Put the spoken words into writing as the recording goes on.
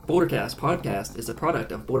BoulderCAST podcast is a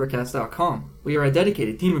product of BoulderCAST.com. We are a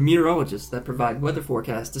dedicated team of meteorologists that provide weather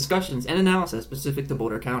forecasts, discussions, and analysis specific to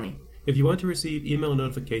Boulder County. If you want to receive email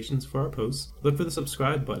notifications for our posts, look for the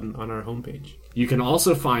subscribe button on our homepage. You can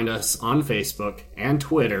also find us on Facebook and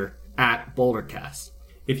Twitter at BoulderCAST.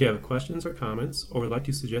 If you have questions or comments, or would like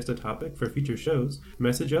to suggest a topic for future shows,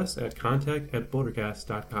 message us at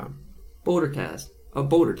contact@BoulderCAST.com. BoulderCAST, a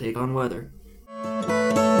Boulder take on weather.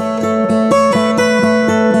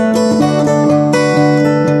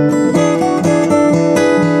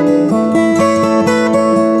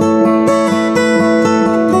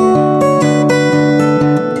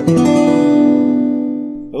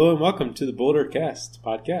 Hello and welcome to the BoulderCAST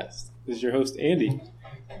podcast. This is your host, Andy.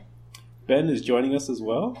 Ben is joining us as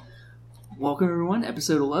well. Welcome, everyone.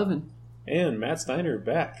 Episode 11. And Matt Steiner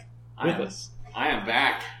back with us. I am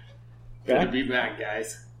back. Good to be back,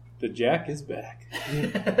 guys. The Jack is back.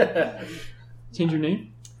 Change your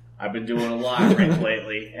name? I've been doing a lot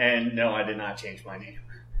lately, and no, I did not change my name.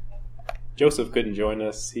 Joseph couldn't join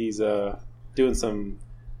us. He's doing some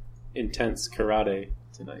intense karate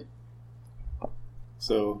tonight.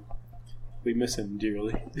 So we miss him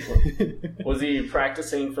dearly. Was he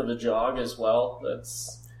practicing for the jog as well?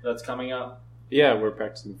 That's coming up. Yeah, we're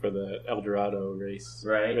practicing for the El Dorado race.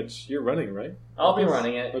 Right. Which you're running, right? I'll be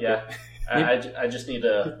running it, Okay. yeah. I just need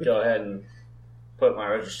to go ahead and put my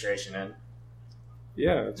registration in.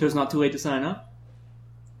 Yeah. So it's not too late to sign up?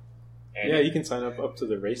 Yeah, you can sign up to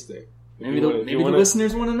the race day. Maybe the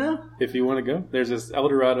listeners want to know? If you want to go. There's this El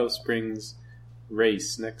Dorado Springs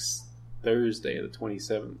race next Thursday, the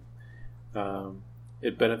 27th.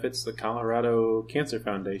 It benefits the Colorado Cancer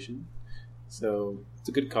Foundation. So it's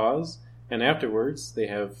a good cause. And afterwards, they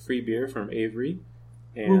have free beer from Avery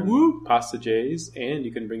and Woo-woo. Pasta J's, and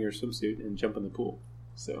you can bring your swimsuit and jump in the pool.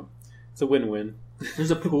 So it's a win-win.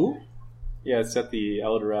 There's a pool? Yeah, it's at the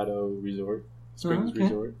El Dorado Resort, Springs okay.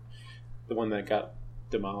 Resort. The one that got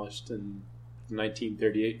demolished in the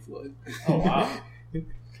 1938 flood. Oh, wow.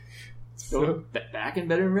 So, back and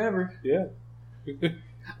better than ever. Yeah.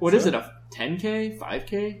 What is it, a 10K?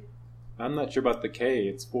 5K? I'm not sure about the K.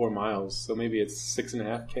 It's 4 miles, so maybe it's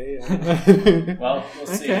 6.5 K. Well,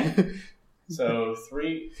 let's Okay. see. So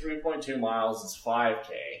 3.2 miles is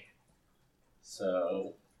 5K.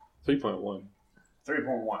 So 3.1.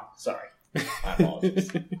 3.1. Sorry. My apologies.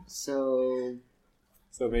 So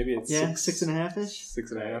maybe it's 6.5-ish?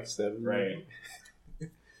 6.5, 7. Right.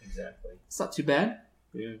 Exactly. It's not too bad.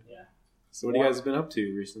 Yeah. Yeah. So what have you guys been up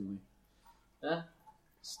to recently?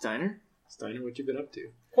 Steiner? Steiner, what you been up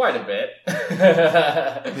to? Quite a bit.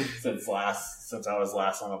 since I was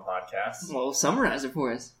last on the podcast. Well, summarize it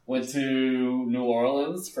for us. Went to New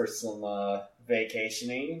Orleans for some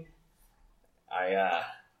vacationing.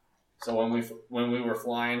 So when we were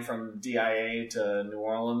flying from DIA to New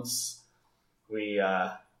Orleans, we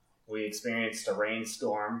experienced a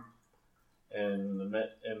rainstorm in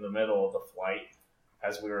the middle of the flight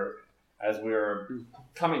as we were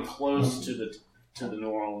coming close to the New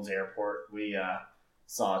Orleans airport. We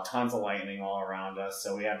saw tons of lightning all around us,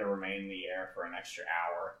 so we had to remain in the air for an extra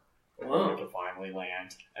hour before we could finally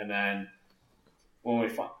land. And then when we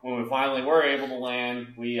finally were able to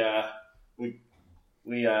land, we got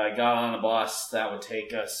on a bus that would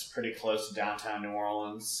take us pretty close to downtown New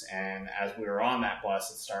Orleans. And as we were on that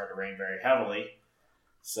bus, it started to rain very heavily.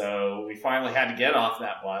 So we finally had to get off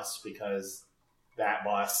that bus because that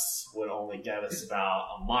bus would only get us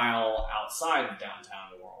about a mile outside of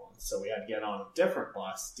downtown New Orleans. So we had to get on a different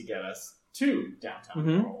bus to get us to downtown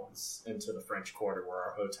New Orleans, into the French Quarter where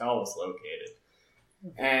our hotel was located.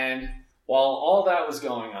 And while all that was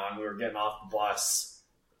going on, we were getting off the bus.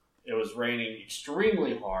 It was raining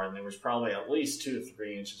extremely hard, and there was probably at least 2 to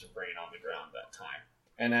 3 inches of rain on the ground at that time.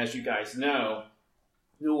 And as you guys know,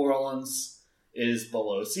 New Orleans is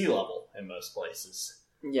below sea level in most places.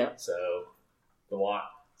 Yeah. So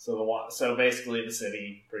basically the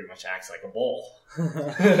city pretty much acts like a bowl.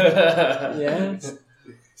 Yeah.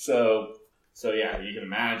 So yeah, you can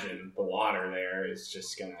imagine the water there is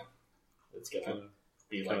just gonna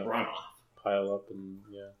be like runoff. Pile up and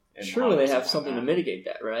Surely they have something to mitigate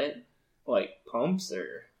that, right? Like pumps,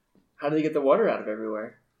 or how do they get the water out of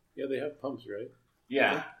everywhere? Yeah, they have pumps, right?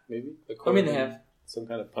 Yeah. Maybe. They have some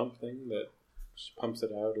kind of pump thing that just pumps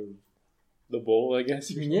it out of the bowl, I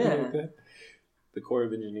guess. Or something like that. The Corps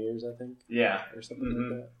of Engineers, I think. Yeah. Or something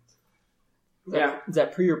like that. Is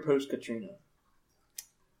that pre or post Katrina?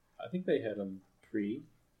 I think they had them pre,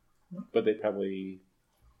 but they probably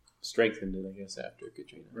strengthened it, I guess, after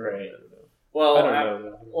Katrina. Right. I don't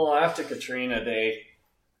know. Well, after Katrina, they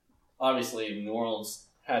obviously New Orleans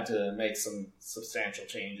had to make some substantial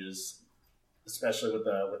changes especially with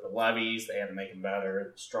the levees. They had to make them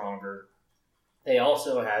better, stronger. They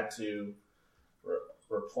also had to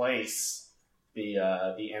replace the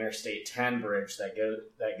Interstate 10 bridge that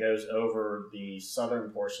goes over the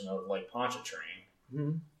southern portion of Lake Pontchartrain,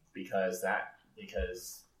 because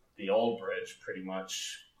the old bridge pretty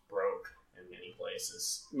much broke in many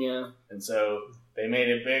places. Yeah. And so they made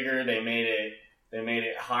it bigger. They made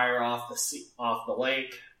it higher off the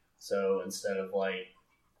lake. So instead of like,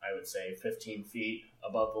 I would say 15 feet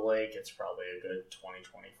above the lake, it's probably a good 20,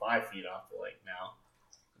 25 feet off the lake now,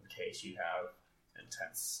 in case you have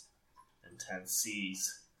intense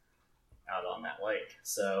seas out on that lake.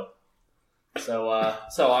 So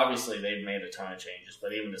obviously they've made a ton of changes,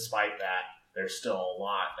 but even despite that, there's still a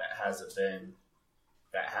lot that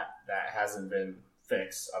hasn't been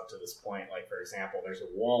fixed up to this point. Like, for example, there's a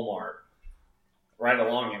Walmart right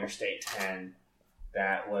along Interstate 10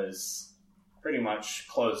 that was pretty much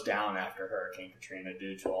closed down after Hurricane Katrina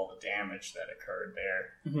due to all the damage that occurred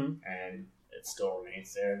there, and it still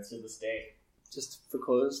remains there to this day. Just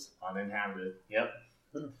foreclosed? Uninhabited. Yep.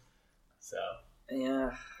 So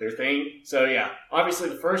yeah, obviously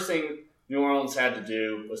the first thing New Orleans had to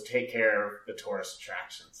do was take care of the tourist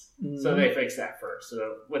attractions. So they fixed that first.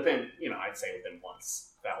 So within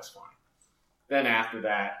months, that was fine. Then after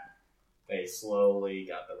that, they slowly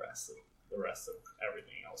got the rest of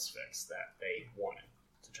everything else fixed that they wanted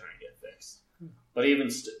to try and get fixed. But even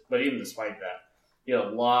despite that, you had a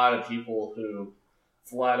lot of people who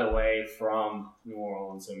fled away from New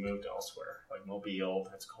Orleans and moved elsewhere, like Mobile,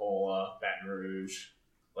 Pensacola, Baton Rouge,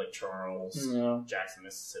 Lake Charles, Jackson,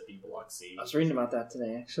 Mississippi, Biloxi. I was reading about that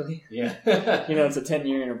today, actually. Yeah. It's a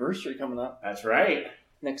 10-year anniversary coming up. That's right.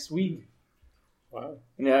 Next week. Wow.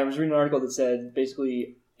 I was reading an article that said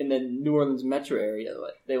basically in the New Orleans metro area,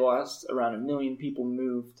 they lost around 1 million people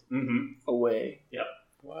moved away. Yep.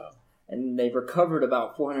 Wow. And they've recovered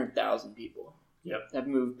about 400,000 people. Yep. Have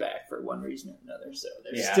moved back for one reason or another. So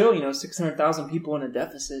there's still, 600,000 people in a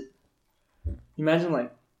deficit. Imagine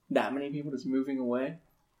like that many people just moving away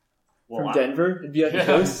from Denver. It'd be like a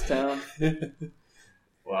ghost town.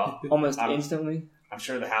 Well, almost instantly. I'm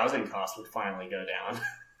sure the housing costs would finally go down.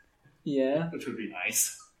 Yeah. Which would be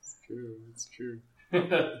nice. It's true.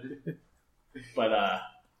 But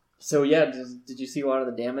so yeah, did you see a lot of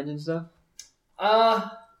the damage and stuff?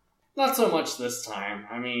 Not so much this time.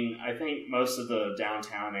 I mean, I think most of the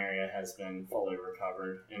downtown area has been fully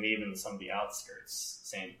recovered, and even some of the outskirts,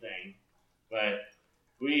 same thing. But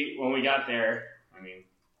when we got there, I mean,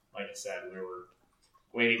 like I said, we were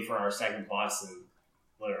waiting for our second bus in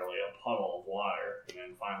literally a puddle of water, and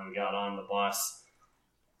then finally we got on the bus,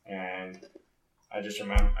 and I just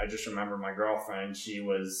remember my girlfriend. She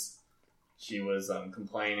was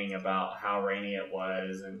complaining about how rainy it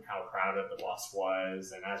was and how crowded the bus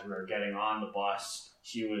was. And as we were getting on the bus,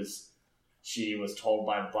 she was told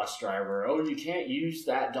by the bus driver, "Oh, you can't use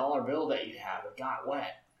that dollar bill that you have. It got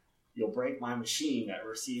wet. You'll break my machine that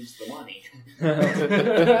receives the money."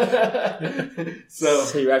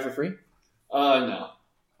 So you ride for free? No.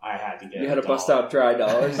 I had to get. You had to bust out dry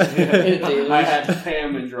dollars. I had to pay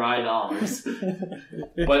them in dry dollars.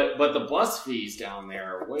 But the bus fees down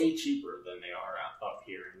there are way cheaper than they are up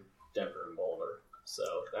here in Denver and Boulder.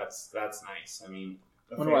 So that's nice. I mean,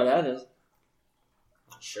 I wonder why that is.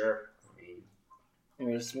 Not sure. I mean,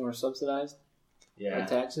 maybe it's more subsidized. Yeah. By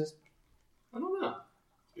taxes. I don't know.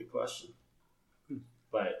 Good question.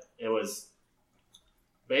 But it was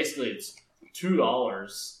basically it's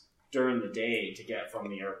 $2 during the day to get from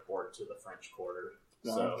the airport to the French Quarter.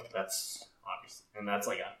 Wow. So that's obvious. And that's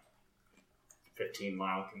like a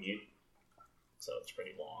 15-mile commute. So it's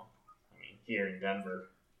pretty long. I mean, here in Denver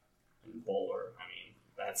and Boulder, I mean,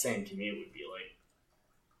 that same commute would be like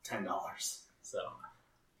 $10. So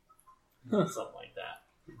something like that.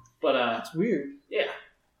 But it's weird. Yeah.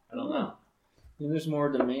 I don't know. Maybe there's more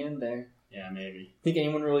demand there. Yeah, maybe. Think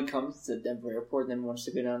anyone really comes to Denver Airport and then wants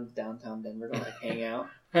to go down to downtown Denver to like hang out?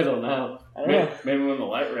 I don't know. Maybe when the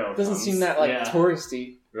light rail doesn't comes. seem that like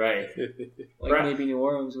touristy. Right. Like maybe New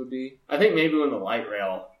Orleans would be. I think maybe when the light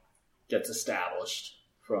rail gets established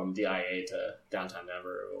from DIA to downtown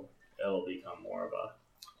Denver, it'll become more of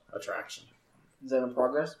a attraction. Is that in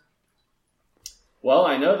progress? Well,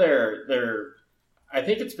 I know I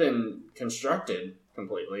think it's been constructed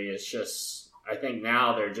completely. It's just I think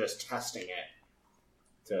now they're just testing it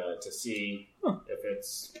to see if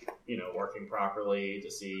it's working properly, to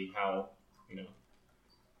see how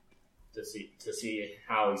to see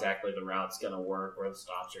how exactly the route's going to work, where the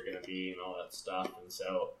stops are going to be, and all that stuff. And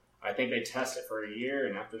so I think they test it for a year,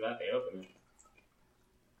 and after that they open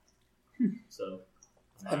it. So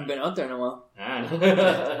Haven't been out there in a while. I know.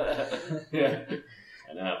 Yeah.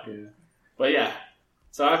 I know. Yeah. But yeah.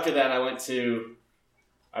 So after that, I went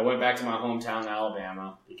back to my hometown,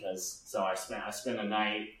 Alabama, because I spent a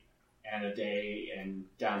night and a day in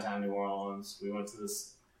downtown New Orleans. We went to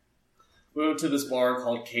this bar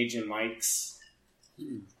called Cajun Mike's.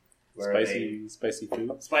 Spicy food.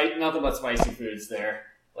 Nothing but spicy foods there.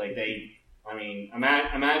 Like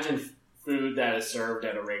imagine food that is served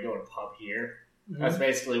at a regular pub here. Mm-hmm. That's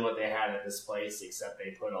basically what they had at this place, except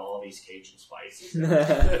they put all of these Cajun spices in.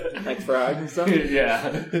 Like fries and stuff? Yeah.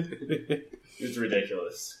 It's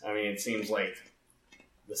ridiculous. I mean, it seems like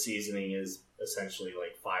the seasoning is essentially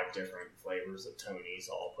like 5 different flavors of Tony's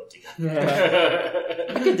all put together.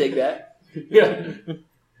 I could dig that. Yeah.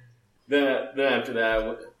 Then after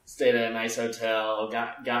that, stayed at a nice hotel,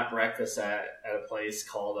 got breakfast at a place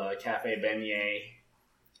called Cafe Beignet,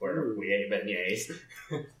 where we ate beignets.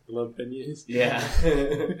 Love beignets. Yeah.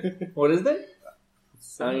 What is that?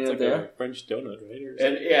 It's like a French donut, right?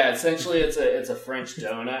 Essentially it's a French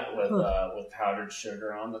donut with powdered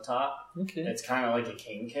sugar on the top. Okay. It's kind of like a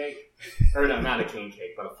king cake. Or no, not a king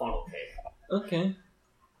cake, but a funnel cake. Okay.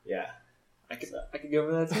 Yeah. I could go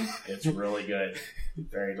for that too. It's really good.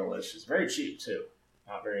 Very delicious. Very cheap too.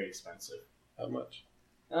 Not very expensive. How much?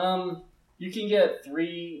 You can get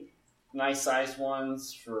 3 nice sized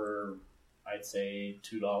ones for, I'd say,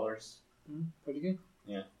 $2. Pretty good.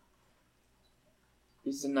 Yeah.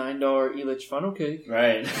 It's a $9 Elitch funnel cake.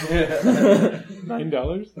 Right.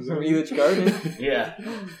 $9? From Elitch Garden. Yeah.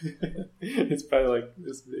 It's probably like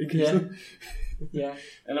this big. Yeah. Yeah.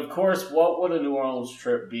 And of course, what would a New Orleans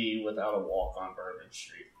trip be without a walk on Bourbon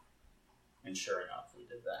Street? And sure enough, we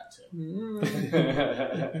did that too.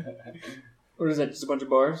 What is that? Just a bunch of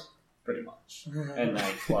bars? Pretty much. And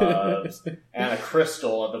nightclubs. And a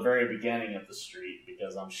crystal at the very beginning of the street,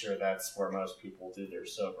 because I'm sure that's where most people do their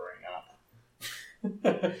sobering up.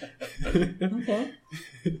 Okay.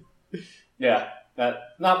 Yeah.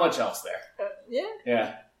 Not much else there. Yeah.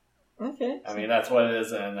 Yeah. Okay. I mean, that's what it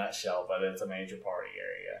is in a nutshell, but it's a major party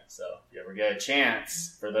area. So if you ever get a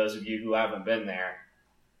chance, for those of you who haven't been there,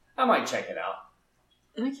 I might check it out.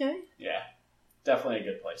 Okay. Yeah. Definitely a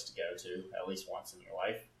good place to go to, at least once in your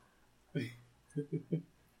life.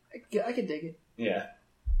 I could dig it. Yeah.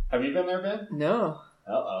 Have you been there, Ben? No.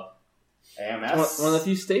 Uh-oh. AMS. One of the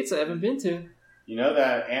few states I haven't been to. You know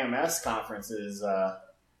that AMS conference is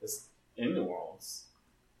in New Orleans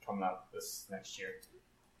coming up this next year.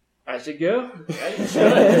 I should go. Yeah, you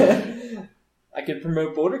should. I could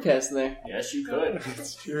promote BoulderCAST there. Yes, you could.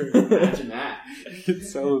 That's true. Imagine that. You could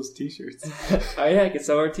sell those t-shirts. Oh yeah, I could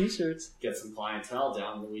sell our t-shirts. Get some clientele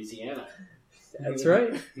down in Louisiana. That's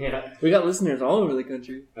right. Yeah. We got listeners all over the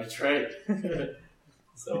country. That's right.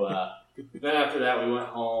 So then after that, we went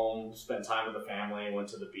home, spent time with the family, went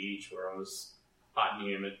to the beach where it was hot and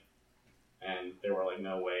humid, and there were like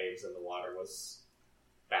no waves, and the water was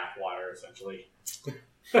bath water essentially.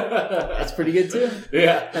 That's pretty good too.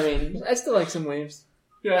 Yeah. I mean, I still like some waves.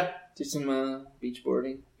 Yeah. Do some beach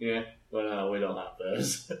boarding. Yeah. But we don't have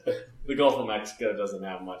those. The Gulf of Mexico doesn't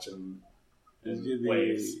have much in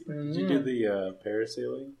waves. Did you do the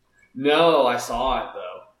parasailing? No, I saw it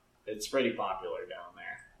though. It's pretty popular down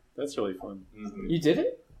there. That's really fun. Mm-hmm. You did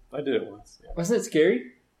it? I did it once. Yeah. Wasn't it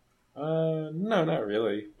scary? No, not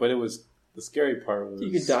really. But it was, the scary part was...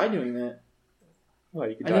 You could die doing that. Well,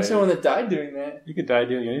 you could I die. know someone that died doing that. You could die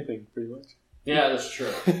doing anything, pretty much. Yeah, that's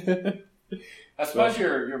true. I suppose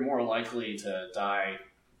you're more likely to die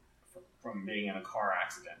from being in a car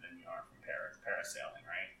accident than you are from parasailing,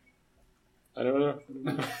 right? I don't know.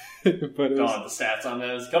 But don't have the stats on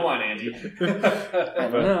those. Come on, Andy. I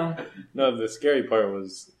don't know. No, the scary part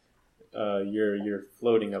was you're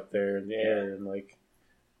floating up there in the air, and like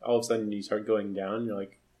all of a sudden you start going down. And you're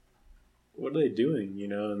like, what are they doing? You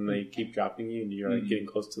know, and they keep dropping you, and you're like getting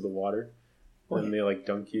close to the water, and they like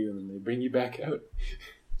dunk you, and then they bring you back out.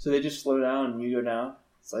 So they just slow down, and you go down.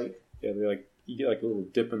 It's like they like you get like a little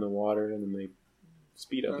dip in the water, and then they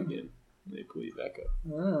speed up again, and they pull you back up.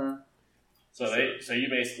 So you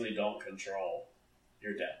basically don't control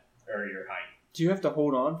your depth or your height. Do you have to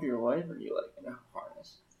hold on for your life, or are you like in a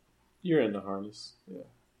harness? You're in the harness. Yeah.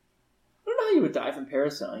 I don't know how you would die from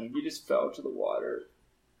parasailing if you just fell to the water,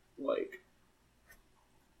 like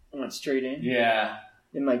went straight in. Yeah.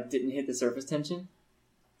 And like didn't hit the surface tension.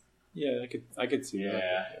 Yeah, I could see that.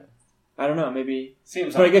 Yeah. I don't know. Maybe.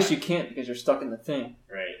 Seems. But I guess you can't because you're stuck in the thing.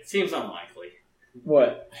 Right. Seems unlikely.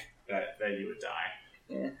 What? That you would die.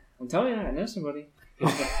 Yeah. I'm telling you, I know somebody.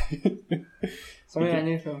 Somebody I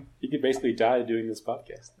knew from. You could basically die doing this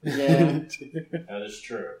podcast. Yeah. That is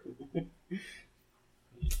true.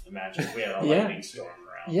 Imagine if we had a lightning storm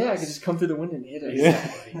around. Yeah, I us. could just come through the window and hit it.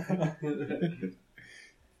 Exactly.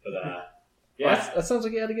 But yeah, that sounds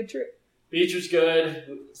like you had a good trip. Beach was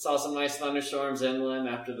good. Saw some nice thunderstorms inland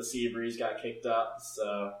after the sea breeze got kicked up.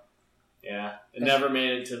 So, yeah. It never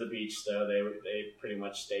made it to the beach, though. They pretty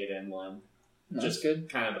much stayed inland. That's Just good.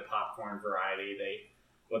 kind of the popcorn variety.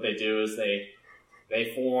 What they do is they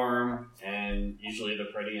form, and usually they're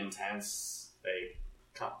pretty intense. It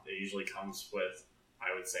usually comes with,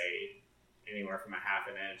 I would say, anywhere from a half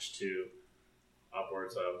an inch to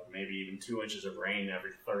upwards of maybe even 2 inches of rain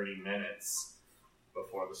every 30 minutes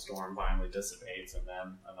before the storm finally dissipates, and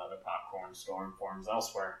then another popcorn storm forms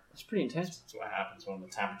elsewhere. That's pretty intense. That's what happens when the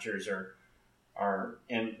temperatures are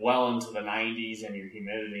well into the 90s and your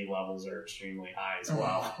humidity levels are extremely high as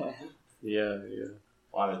well. Yeah.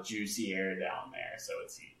 A lot of juicy air down there, so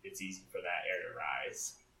it's easy for that air to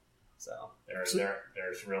rise. So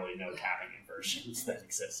there's really no capping inversions that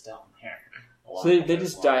exist down there. So they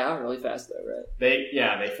just die out really fast, though, right?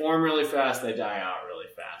 They form really fast. They die out really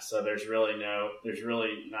fast. So there's really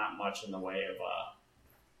not much in the way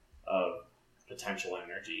of potential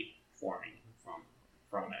energy forming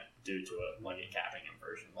from it due to a capping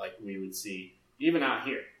inversion, like we would see even out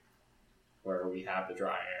here, where we have the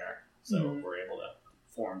dry air. So we're able to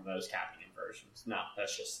form those capping inversions. No,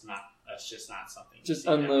 that's just not something. Just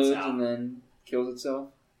unloads and then kills itself.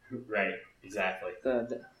 Right. Exactly.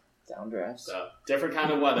 The downdrafts. So different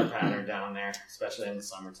kind of weather pattern down there, especially in the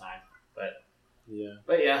summertime. But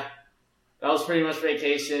yeah, that was pretty much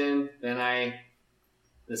vacation. Then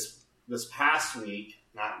this past week,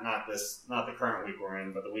 not the current week we're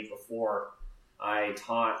in, but the week before, I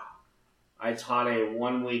taught a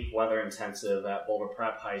 1 week weather intensive at Boulder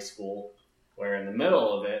Prep High School, where in the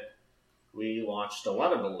middle of it, we launched a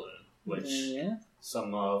weather balloon, which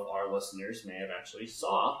some of our listeners may have actually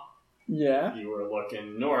saw. Yeah. You were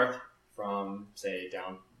looking north from, say,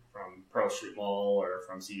 down from Pearl Street Mall or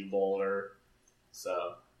from CU Boulder.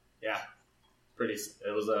 So, yeah,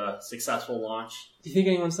 it was a successful launch. Do you think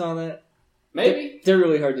anyone saw that? Maybe. They're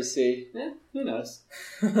really hard to see. Yeah, who knows?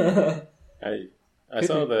 I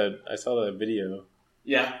saw that video.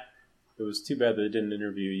 Yeah. It was too bad they didn't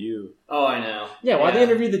interview you. Oh, I know. Yeah, why'd they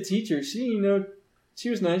interview the teacher? She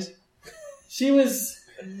was nice. She was,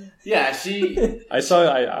 I saw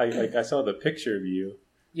the picture of you.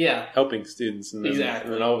 Yeah. Helping students, and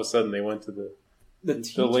then all of a sudden they went to the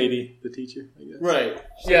teacher, I guess. Right.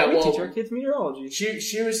 Yeah. We teach our kids meteorology.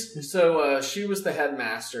 She was the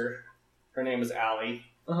headmaster. Her name was Allie.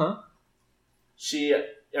 Not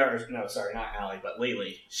Allie, but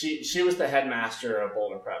Lily. She was the headmaster of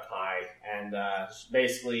Boulder Prep High, and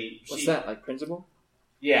basically, what's that, like principal?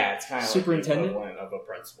 Yeah, it's kind of superintendent like the equivalent of a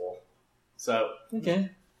principal. So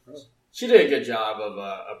okay, she did a good job of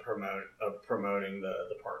promoting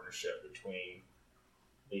the partnership between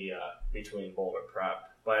Boulder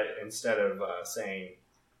Prep, but instead of saying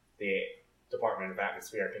the Department of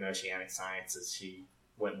Atmospheric and Oceanic Sciences, she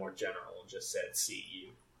went more general and just said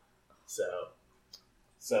CU.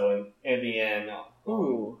 So in the end,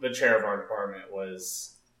 the chair of our department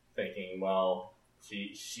was thinking, well,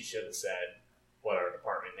 she should have said what our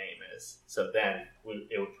department name is. So then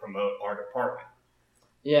it would promote our department.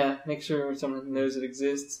 Yeah, make sure someone knows it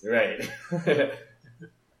exists. Right.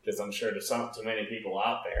 Because I'm sure to many people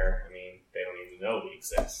out there, I mean, they don't even know we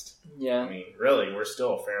exist. Yeah. I mean, really, we're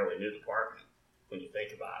still a fairly new department when you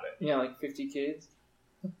think about it. Yeah, like 50 kids.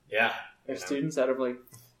 Yeah. They're students out of like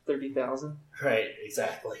 30,000. Right,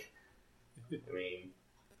 exactly. I mean,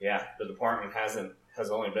 yeah, the department has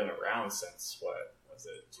only been around since, what was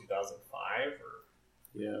it, 2005 or?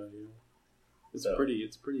 Yeah. It's a pretty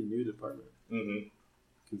new department. Mm-hmm.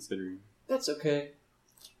 Considering. That's okay.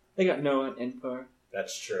 They got Noah and NPAR.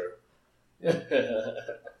 That's true.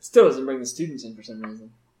 Still doesn't bring the students in for some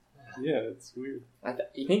reason. Yeah, it's weird.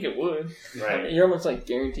 You think it would. Right. I mean, you're almost like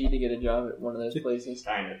guaranteed to get a job at one of those places.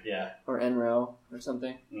 Kind of, yeah. Or NREL or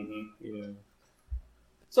something. Mm-hmm. Yeah.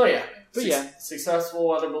 So yeah. But successful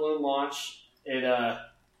weather balloon launch. It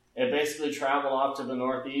basically traveled off to the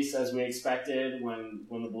northeast as we expected when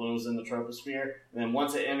the balloon was in the troposphere. And then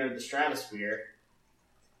once it entered the stratosphere,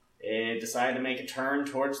 it decided to make a turn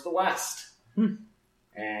towards the west.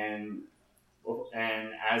 And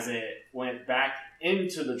as it went back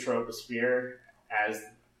into the troposphere, as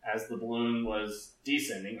the balloon was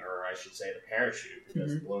descending, or I should say the parachute,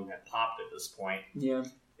 because the balloon had popped at this point. Yeah.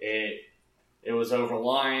 It was over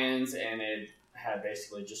lions, and it had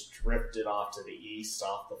basically just drifted off to the east,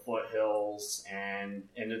 off the foothills, and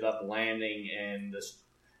ended up landing in this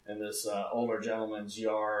older gentleman's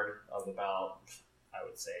yard of about, I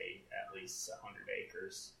would say, at least 100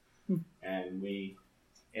 acres. And we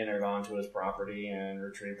entered onto his property and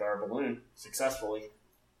retrieved our balloon successfully,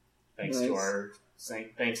 thanks to our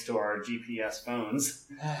GPS phones.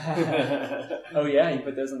 Oh yeah, you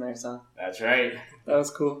put those in there, son. That's right. That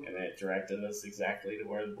was cool. And it directed us exactly to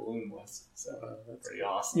where the balloon was. So that's pretty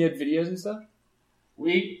awesome. You had videos and stuff?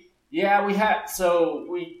 We got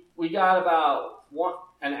about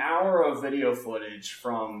an hour of video footage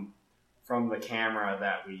from the camera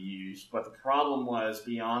that we used, but the problem was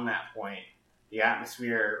beyond that point, the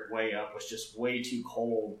atmosphere way up was just way too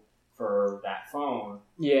cold for that phone.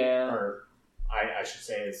 Yeah. Or I should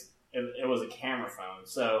say it was a camera phone.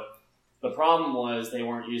 So the problem was they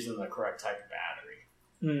weren't using the correct type of battery.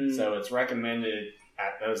 Mm. So it's recommended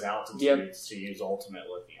at those altitudes to use ultimate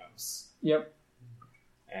lithiums. Yep.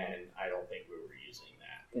 And I don't think we were using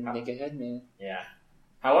that. Didn't think ahead, man. Yeah.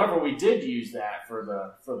 However, we did use that for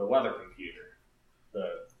the weather computer.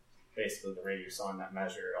 Basically the radiosonde that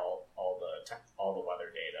measured all the weather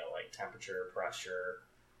data, like temperature, pressure,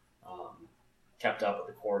 kept up with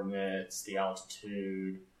the coordinates, the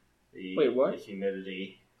altitude, the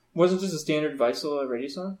humidity. Wasn't this a standard Weissel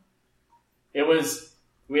radiosonde? It was.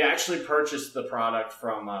 We actually purchased the product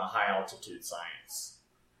from High Altitude Science.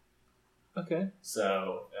 Okay.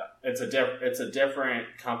 So it's a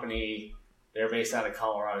different company. They're based out of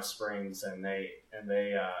Colorado Springs, and they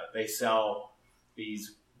sell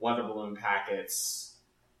these weather balloon packets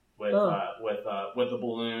with the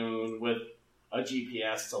balloon, with a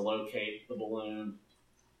GPS to locate the balloon,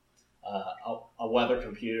 a weather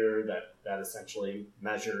computer that essentially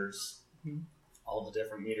measures all the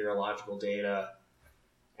different meteorological data,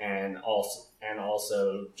 and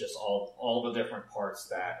also just all the different parts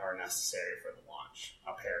that are necessary for the launch.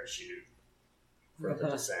 A parachute for the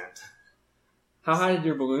descent. How high did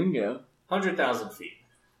your balloon go? 100,000 feet.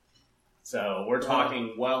 So we're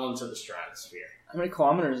talking well into the stratosphere. How many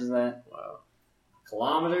kilometers is that? Wow.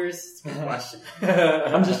 Kilometers? It's a good question.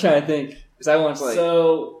 I'm just trying to think. Because I launched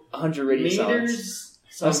 100 radiosondes. Meters.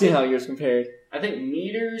 I'll see how yours compared. I think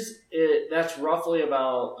meters, that's roughly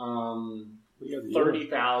about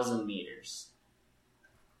 30,000 meters.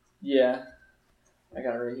 Yeah. I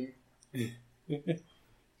got it right here.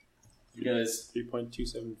 Because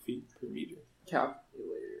 3.27 feet per meter.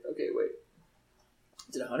 Calculator. Okay, wait.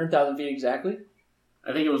 Is it 100,000 feet exactly?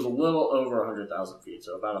 I think it was a little over 100,000 feet,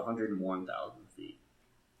 so about 101,000 feet.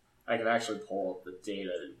 I could actually pull up the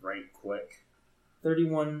data right quick.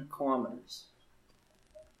 31 kilometers.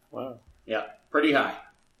 Wow. Yeah, pretty high.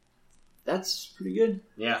 That's pretty good.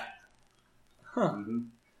 Yeah. Huh. Mm-hmm.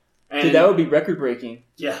 Dude, that would be record breaking.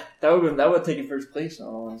 Yeah. That would have taken first place on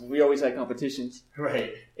all ones. We always had competitions.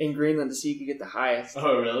 Right. In Greenland to see who could get the highest.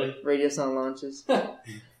 Oh, really? Radiosonde launches. But,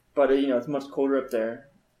 it's much colder up there.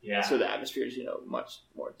 Yeah. So the atmosphere is, much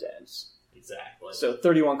more dense. Exactly. So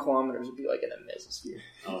 31 kilometers would be like in a mesosphere.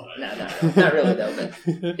 Oh, no, not really though, but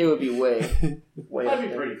it would be way That'd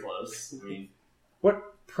be pretty close. I mean, what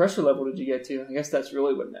pressure level did you get to? I guess that's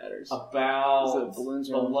really what matters. About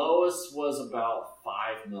the lowest was about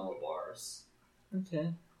 5 millibars.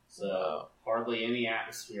 Okay. So hardly any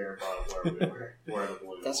atmosphere above where the balloon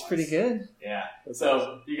was. That's pretty good. Yeah.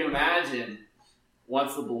 So you can imagine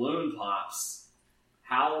once the balloon pops,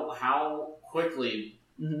 how quickly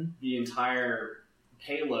the entire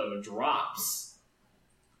payload drops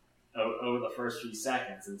over the first few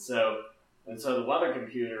seconds, and so the weather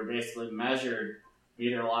computer basically measured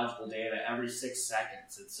meteorological data every 6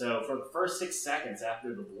 seconds, and so for the first 6 seconds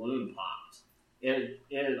after the balloon popped, it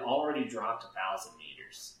had already dropped 1,000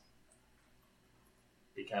 meters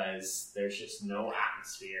because there's just no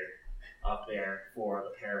atmosphere up there for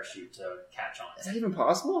the parachute to catch on. Is that even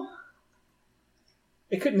possible?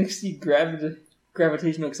 It couldn't exceed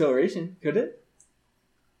gravitational acceleration, could it?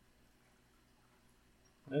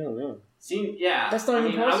 I don't know. Yeah. That's not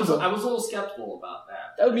even possible. I was a little skeptical about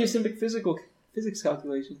that. That would be a simple physics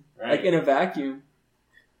calculation. Right. Like in a vacuum.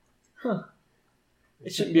 Huh.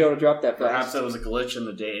 It shouldn't be able to drop that fast. Perhaps there was a glitch in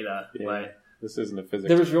the data, but this isn't a physics.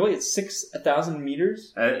 There was really 1,000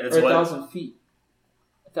 meters or 1,000 feet.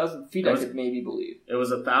 1,000 feet, I could maybe believe. It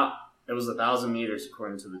was 1,000 meters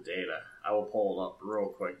according to the data. I will pull it up real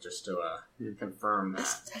quick just to confirm that.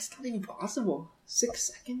 That's not even possible. 6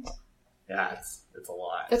 seconds? Yeah, it's a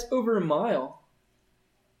lot. That's over a mile.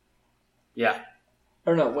 Yeah.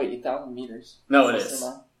 Or no, wait, 1,000 meters. No, it is.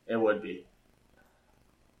 It would be.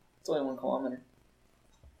 It's only 1 kilometer.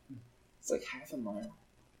 It's like half a mile.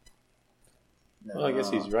 No. Well, I guess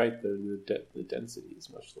he's right. The density is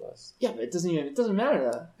much less. Yeah, but it doesn't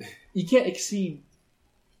matter though. You can't exceed.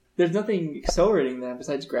 There's nothing accelerating that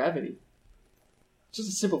besides gravity. It's just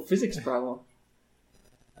a simple physics problem.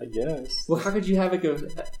 I guess. Well, how could you have it go?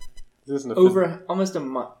 over almost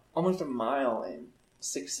a mile in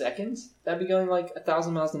 6 seconds. That'd be going like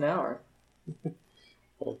 1,000 miles an hour.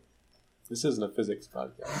 Well, this isn't a physics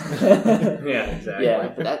podcast. Yeah, exactly.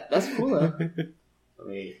 Yeah, but that's cool though. Let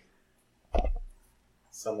me.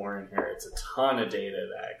 Somewhere in here, it's a ton of data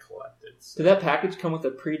that I collected. So. Did that package come with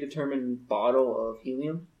a predetermined bottle of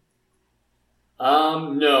helium?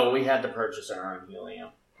 No, we had to purchase our own helium.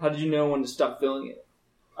 How did you know when to stop filling it?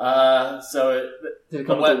 Did it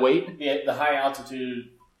come with a weight? The high altitude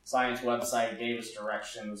science website gave us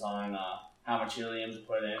directions on how much helium to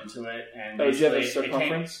put into it, and did you have a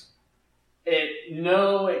circumference?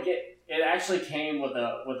 It actually came with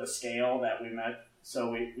a scale that we met.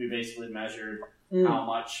 So we basically measured how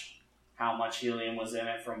much helium was in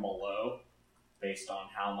it from below, based on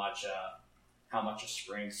how much a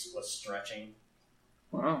spring was stretching.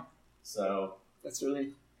 Wow! So that's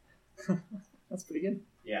really that's pretty good.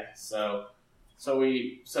 Yeah. So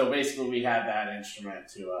basically we had that instrument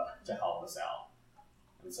to help us out,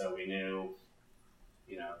 and so we knew,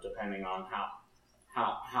 depending on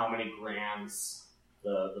how many grams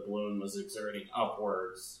the balloon was exerting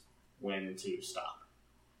upwards, when to stop.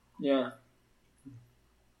 Yeah.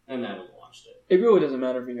 And then we launched it. It really doesn't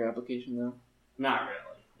matter for your application, though. Not really.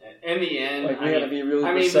 In the end, we had to be really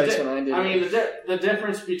precise when I did. I mean, the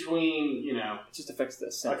difference between it just affects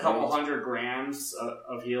the a couple hundred grams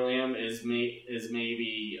of helium is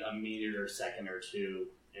maybe a meter, second or two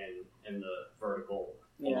in the vertical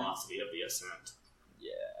velocity of the ascent.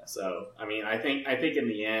 Yeah. So I mean, I think in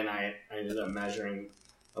the end, I ended up measuring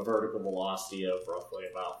a vertical velocity of roughly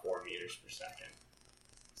about 4 meters per second.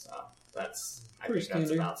 So that's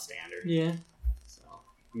about standard. Yeah. So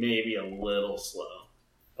maybe a little slow,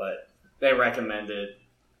 but they recommended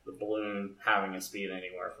the balloon having a speed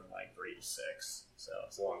anywhere from like 3 to 6. So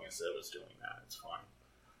as long as it was doing that, it's fine.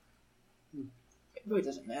 It really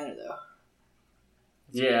doesn't matter though.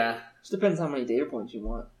 Yeah. Just depends how many data points you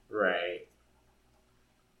want. Right.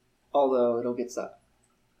 Although it'll get stuck.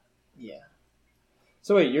 Yeah.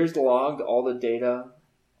 So wait, yours logged all the data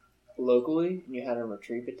locally, and you had to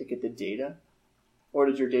retrieve it to get the data, or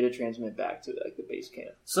did your data transmit back to like the base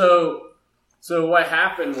camp? So what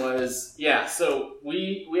happened was, so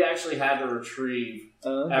we actually had to retrieve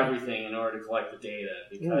everything in order to collect the data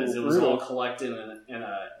because it was all collected in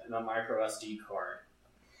a micro SD card.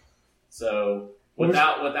 So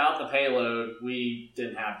without the payload, we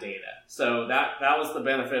didn't have data. So that was the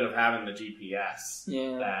benefit of having the GPS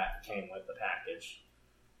that came with the package,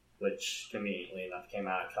 which conveniently enough came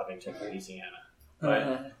out of Covington,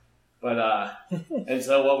 Louisiana. But and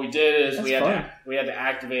so what we did is we had to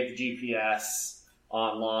activate the GPS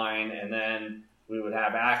online, and then we would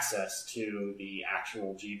have access to the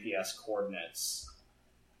actual GPS coordinates,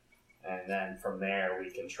 and then from there we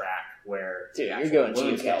can track where. Dude, you're going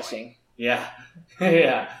geocaching. Yeah,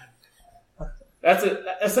 yeah.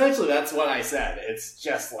 Essentially that's what I said. It's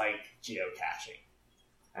just like geocaching.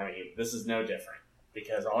 I mean, this is no different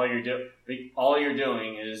because all you're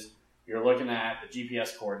doing is you're looking at the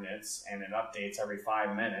GPS coordinates, and it updates every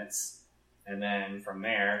 5 minutes, and then from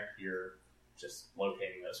there you're just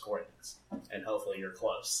locating those coordinates, and hopefully you're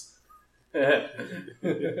close.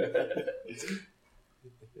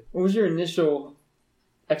 What was your initial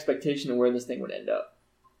expectation of where this thing would end up?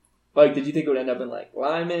 Like, did you think it would end up in like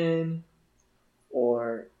Lyman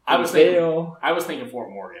or Vale? I was thinking Fort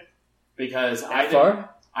Morgan because I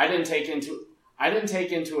didn't take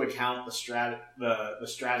into account the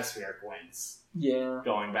stratospheric winds. Yeah.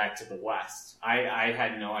 Going back to the west, I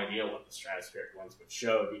had no idea what the stratospheric winds would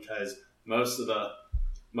show because most of the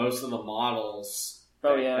models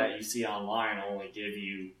that you see online only give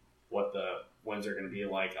you what the winds are going to be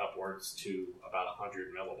like upwards to about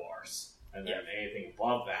 100 millibars, and then anything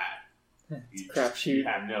above that, you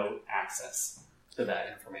have no access to that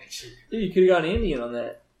information. Dude, you could have gotten Andy in on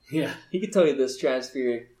that. Yeah, he could tell you the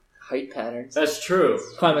stratospheric height patterns. That's true.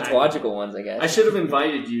 Climatological ones, I guess. I should have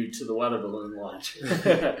invited you to the weather balloon launch.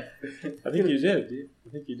 I think you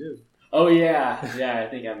did. Oh yeah, I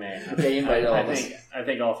think I may. They invited all of us. I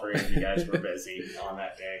think all three of you guys were busy on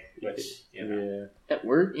that day, which at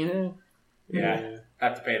work,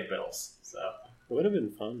 have to pay the bills. So it would have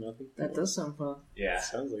been fun. I think that does sound fun. Yeah, it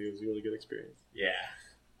sounds like it was a really good experience. Yeah,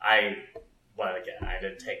 but again, I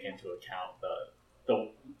didn't take into account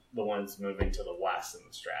the ones moving to the west in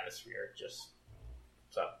the stratosphere.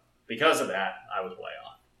 So because of that, I was way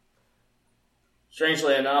off.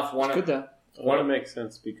 Strangely enough, it makes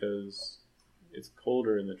sense because it's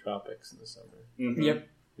colder in the tropics in the summer. Mm-hmm. Yep.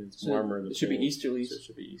 It's warmer in the It should be easterlies. So it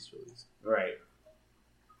should be easterlies. Right.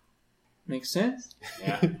 Makes sense.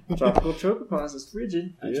 Yeah. Tropical tropopause is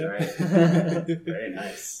frigid. That's right. Very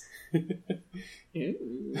nice.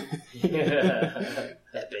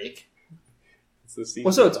 Epic. It's a seasonal,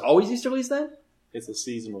 Well, so it's always easterlies then? it's a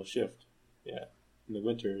seasonal shift. Yeah. In the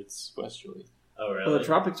winter, it's westerly. Oh, Well, really? the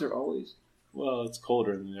tropics are always. Well, it's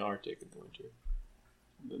colder in the Arctic in the winter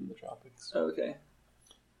than the tropics. Oh, okay.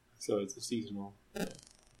 So it's a seasonal. Yeah.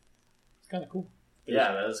 It's kind of cool.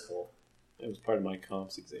 Yeah, that is cool. It was part of my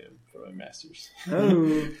comps exam for my master's.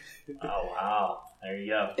 Oh. Oh, wow. There you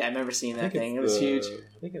go. Yeah, I remember seeing I that think thing. It it's was huge.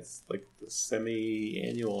 I think it's like the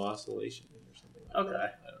semi-annual oscillation or something like Okay.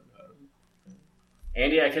 that. I don't know.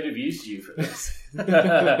 Andy, I could have used you for this. I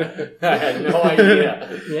had no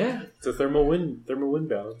idea. Yeah. It's a thermal wind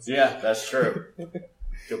balance. Yeah, that's true.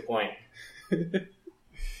 Good point.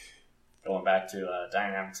 Going back to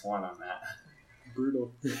Dynamics 1 on that.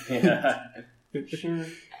 Brutal. Yeah. Sure.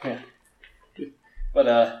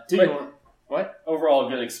 But Do you want what? overall,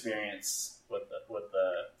 good experience with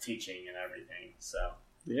the teaching and everything. So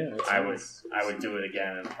Yeah. I would do it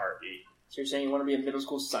again in a heartbeat. So you're saying you want to be a middle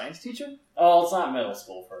school science teacher? Oh, it's not middle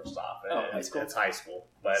school. First off, High school. It's high school,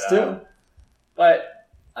 but Still. but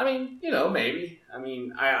I mean, maybe. I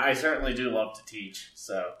mean, I certainly do love to teach.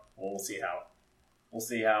 So we'll see how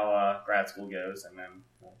grad school goes, and then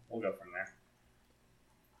we'll go from there.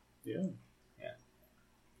 Yeah.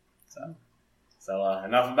 So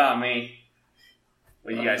enough about me.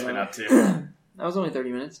 What you guys been up to? That was only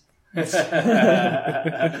 30 minutes.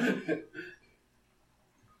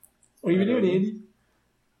 What are you doing,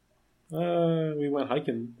 Andy? We went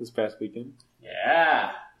hiking this past weekend.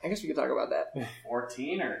 Yeah, I guess we could talk about that.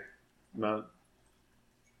 14 or Mount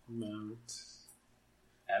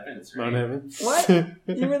Evans, right? Evans. What?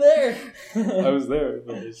 You were there. I was there,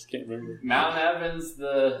 but I just can't remember. Mount Evans,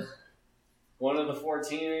 one of the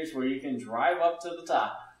 14ers where you can drive up to the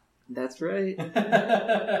top. That's right.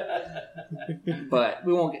 But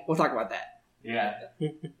we'll talk about that. Yeah,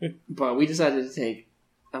 But we decided to take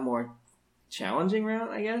a more challenging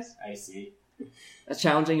route, I guess. I see. A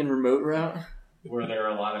challenging and remote route. Were there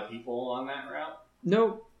a lot of people on that route?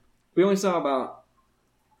 Nope. We only saw about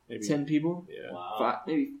Maybe 10 people. Yeah. Wow.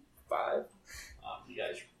 Maybe 5. You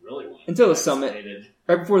guys really went Until the summit. isolated.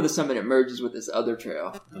 Right before the summit, it merges with this other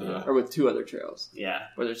trail. Yeah. Or with 2 other trails. Yeah,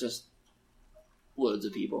 Where there's just loads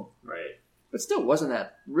of people. right, But still wasn't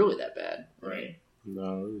really that bad. right.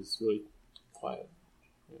 No, it was really quiet.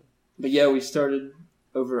 But yeah, we started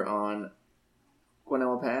over on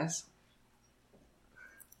Guanella Pass.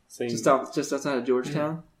 Same, Just outside of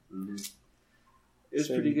Georgetown. Mm-hmm. It was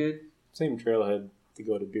Same. pretty good. same trailhead to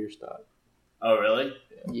go to Bierstadt. Oh, really?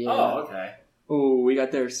 Yeah. Oh, okay. Oh, we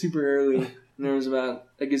got there super early. And there was about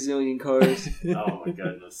a gazillion cars. Oh, my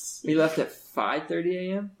goodness. We left at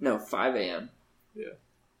 5:30 a.m.? No, 5 a.m.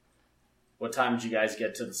 What time did you guys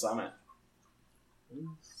get to the summit?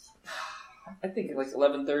 I think like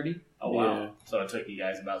 11:30. Oh, wow. Yeah. So it took you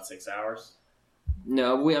guys about 6 hours?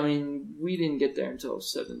 No, we didn't get there until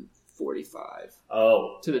 7:45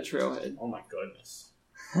 Oh. to the trailhead. Oh, my goodness.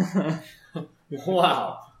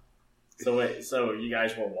 Wow. So wait, so you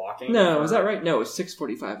guys were walking? No, or- was that right? No, it was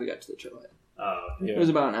 6:45 we got to the trailhead. Oh, Yeah. It was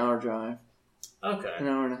about an hour drive. okay. An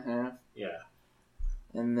hour and a half. Yeah.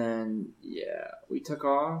 And then, yeah, we took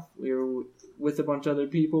off. We were with a bunch of other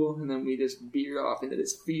people, and then we just veered off into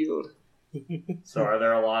this field. So are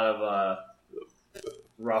there a lot of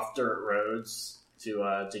rough dirt roads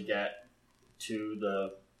to get to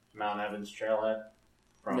the Mount Evans trailhead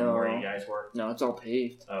from No. where you guys were? No, it's all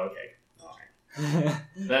paved. Oh, okay. Then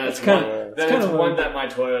it's It's kinda- one, it's then kinda it's one like- that my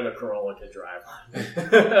Toyota Corolla could drive on.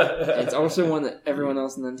 It's also one that everyone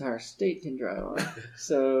else in the entire state can drive on.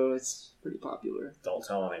 So it's pretty popular Don't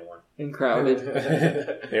tell anyone. and crowded.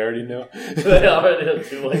 They already know. They already know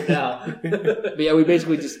too late now. But yeah, we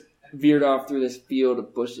basically just veered off through this field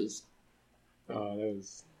of bushes. Oh,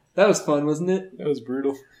 That was fun, wasn't it? that was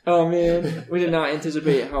brutal. Oh man, we did not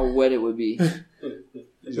anticipate how wet it would be.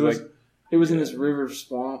 It's It was, like, it was in this river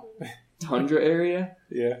swamp tundra area.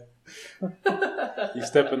 yeah. You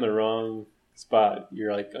step in the wrong spot,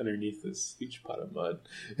 you're like underneath this huge pot of mud.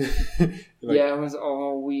 Like, Yeah, it was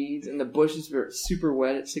all weeds, and the bushes were super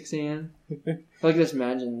wet at 6 a.m. I just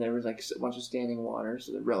imagine there was like a bunch of standing water,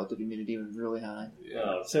 so the relative humidity was really high. yeah.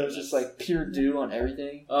 Oh, So it was just like pure dew on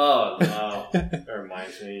everything. Oh, no. That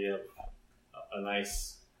reminds me of a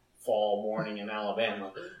nice fall morning in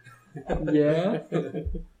Alabama. Yeah.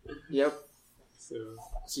 Yep. So,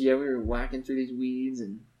 So yeah, we were whacking through these weeds,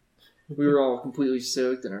 and we were all completely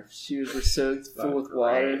soaked, and our shoes were soaked, full with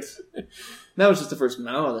water. Great. That was just the first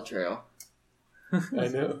mile of the trail. I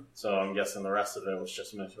know. So I'm guessing the rest of it was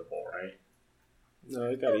just miserable, right? No,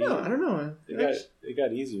 it got I easier. don't know. It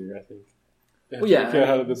got easier, I think. Well, yeah. Get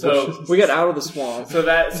out of the So, bushes. We got out of the swamp. So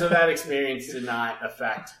that experience did not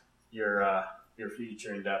affect your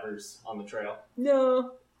future endeavors on the trail.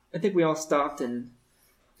 No. I think we all stopped and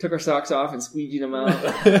took our socks off and squeegeed them out.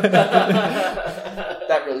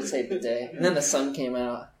 That really saved the day. And then the sun came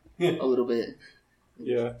out a little bit.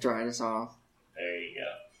 Yeah. Drying us off. There you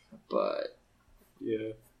go. But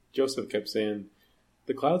Yeah. Joseph kept saying,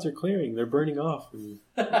 the clouds are clearing, they're burning off. And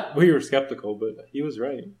we were skeptical, but he was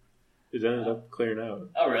right. It ended up clearing out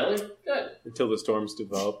Oh, really? Good. until the storms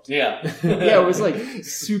developed. Yeah. yeah, it was like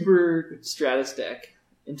super stratustic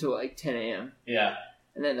until like 10 a.m. Yeah.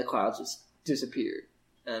 And then the clouds just disappeared.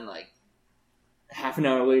 And like half an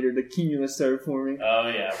hour later, the cumulus started forming. Oh,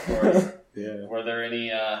 yeah, of course. Yeah. Were there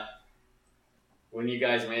any, when you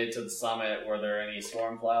guys made it to the summit, were there any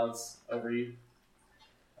storm clouds over you?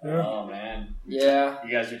 Yeah. Oh, man. Yeah,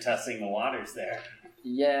 You guys are testing the waters there.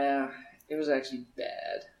 yeah, it was actually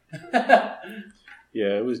bad.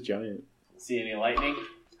 Yeah, it was giant. See any lightning?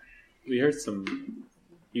 We heard some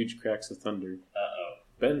huge cracks of thunder. Uh-oh.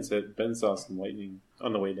 Ben saw some lightning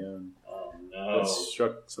on the way down. Oh, no. It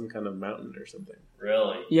struck some kind of mountain or something.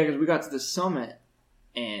 Really? Yeah, because we got to the summit,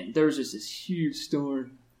 and there was just this huge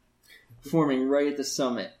storm forming right at the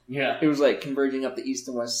summit. Yeah. It was like converging up the east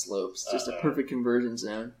and west slopes, just a perfect conversion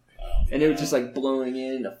zone. Oh, And it was just like blowing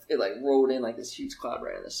in. It like rolled in like this huge cloud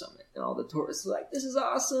right on the summit. And all the tourists were like, this is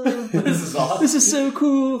awesome. This is awesome. This is so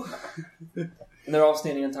cool. And they're all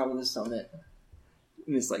standing on top of the summit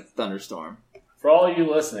in this like thunderstorm. For all you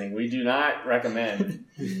listening, we do not recommend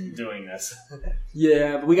doing this.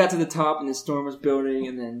 Yeah, but we got to the top and the storm was building.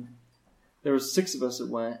 And then there was 6 of us that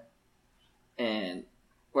went. And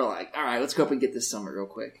we're like, all right, let's go up and get this summit real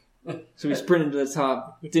quick. So we sprinted to the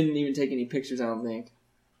top. Didn't even take any pictures, I don't think.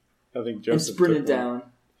 I think And Joseph sprinted took one. down.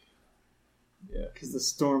 Yeah. Because the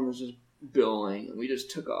storm was just billowing. And we just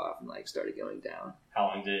took off and like started going down. How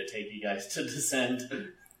long did it take you guys to descend?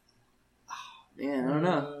 Man, I don't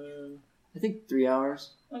know. I think 3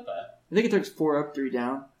 hours. Not bad. I think it took us 4 up, 3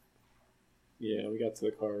 down. Yeah, we got to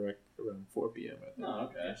the car around 4 p.m. I think. Oh,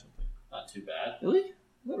 okay. Or something. Not too bad. Really?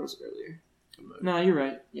 I thought it was earlier. I'm not- No, you're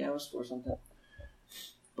right. Yeah, it was 4 something.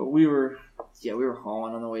 But we were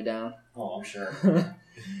hauling on the way down. Oh, I'm sure.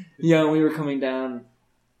 Yeah, when we were coming down,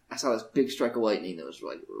 I saw this big strike of lightning that was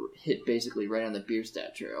like hit basically right on the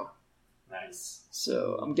Bierstadt Trail. Nice.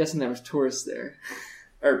 So I'm guessing there was tourists there.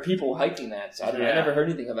 Or people hiking that. So I never heard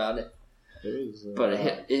anything about it. It was, But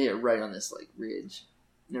it hit right on this like ridge.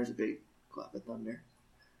 And there was a big clap of thunder.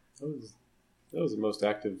 that was the most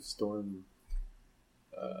active storm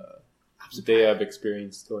day I've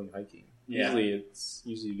experienced going hiking. Yeah. Usually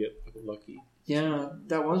you get lucky. Yeah,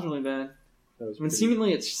 that was really bad. That was I mean, pretty-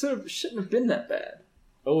 seemingly it shouldn't have been that bad.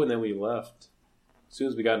 Oh, and then we left. As soon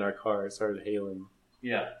as we got in our car, it started hailing.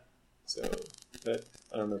 Yeah. So that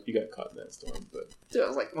I don't know if you got caught in that storm, but Dude, I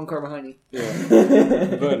was like 1 car behind you.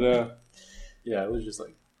 yeah. But yeah, it was just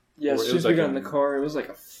like Yeah, as It soon was as we like got in a- the car, it was like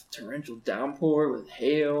a torrential downpour with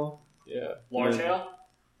hail. yeah, Large yeah, hail?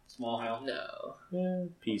 Small hail? No. yeah,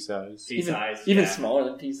 pea size. Pea size. Even yeah. smaller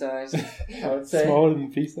than pea size, I would say. Smaller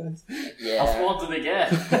than pea size. How Yeah. small did they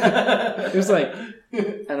get? It was like,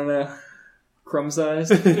 I don't know, crumb size.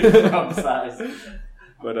 Crumb size.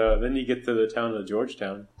 But then you get to the town of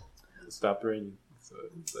Georgetown, it stopped raining, so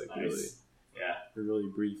it's like Nice. Yeah. really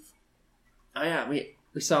brief. Oh yeah, we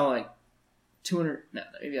saw like 200, no,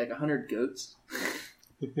 maybe like 100 goats.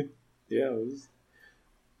 Yeah, it was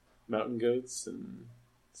mountain goats and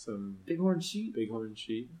some Bighorn sheep. bighorn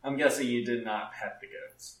sheep. I'm guessing you did not pet the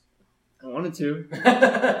goats. I wanted to.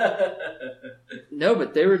 No,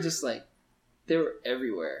 but they were just like, they were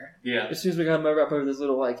everywhere. Yeah. As soon as we got them up over this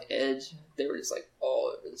little like edge, they were just like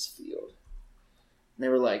all over this field. And they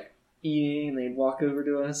were like eating, and they'd walk over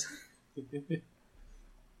to us.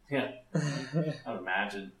 Yeah. I would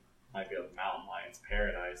imagine might be a mountain lion's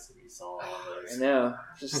paradise if you saw all of I those. know.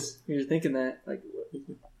 Just we were thinking that, like,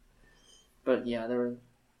 but yeah, there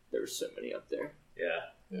were so many up there.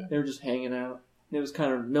 Yeah. They were just hanging out. It was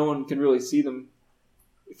kind of no one could really see them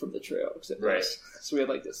from the trail except Right. us. So we had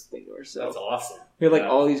like this thing to ourselves. That's awesome. We had like Yeah.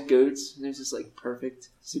 all these goats, and it was just like perfect,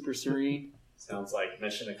 super serene. Sounds like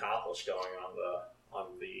mission accomplished going on the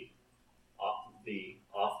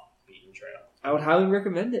off beaten trail. I would highly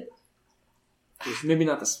recommend it. Maybe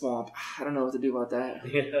not the swamp. I don't know what to do about that.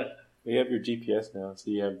 Yeah. We have your GPS now, so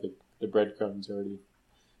you have the breadcrumbs already.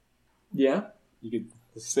 Yeah. You could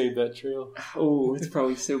save that trail. Oh, it's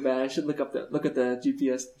probably so bad. I should look at the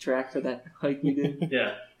GPS track for that hike we did.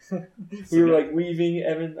 Yeah. We were like weaving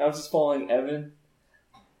Evan. I was just following Evan,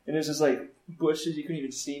 and it was just like bushes. You couldn't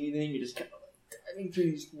even see anything. You just kind of like driving through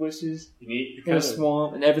these bushes You in a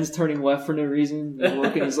swamp, and Evan's turning left for no reason. And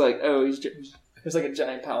looking, he's like, oh, there's like a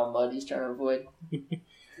giant pile of mud he's trying to avoid. You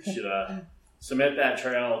should submit that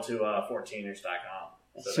trail to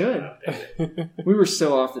 14ers.com. So Should. they can update it. We were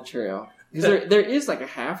so off the trail. Because there is like a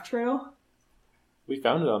half trail. We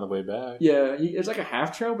found it on the way back. Yeah, it's like a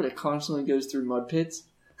half trail, but it constantly goes through mud pits.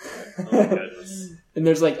 Oh my goodness. And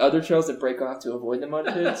there's like other trails that break off to avoid the mud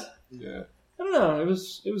pits. Yeah. I don't know. It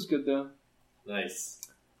was good though. Nice.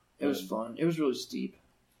 It was fun. It was really steep.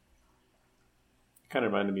 Kind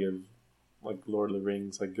of reminded me of like Lord of the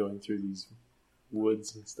Rings, like going through these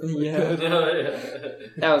woods and stuff like Yeah.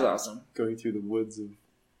 that. That was awesome. Going through the woods of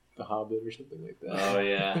the Hobbit or something like that. Oh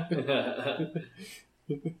yeah.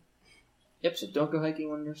 Yep. So don't go hiking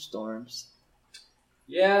when there's storms.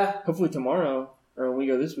 Yeah. Hopefully tomorrow or when we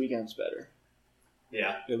go this weekend's better.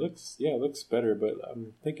 Yeah. It looks better, but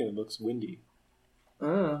I'm thinking it looks windy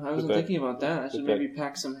Oh, I wasn't thinking about that. I should with maybe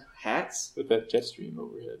pack some hats. with that jet stream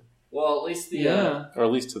overhead, Well, at least the Yeah. or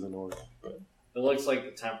at least to the north. But it looks like the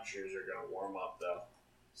temperatures are going to warm up though.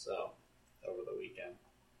 So over the weekend.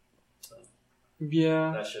 So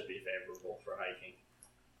Yeah. that should be favorable for hiking.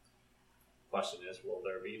 Question is, will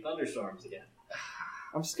there be thunderstorms again?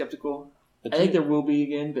 I'm skeptical. I think there will be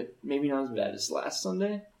again, but maybe not as bad as last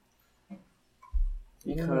Sunday.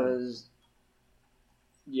 Because,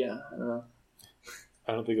 yeah, I don't know.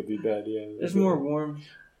 I don't think it'll be bad. Yeah, There's more warm.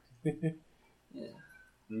 Yeah.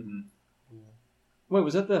 Mm-hmm. Wait,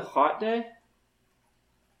 was that the hot day?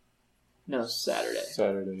 No, Saturday.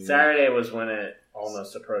 Saturday. Yeah. Saturday was when it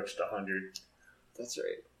almost approached 100. That's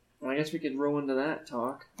right. Well, I guess we could roll into that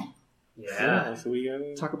talk. Yeah. So we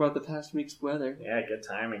got Talk about the past week's weather. Yeah, good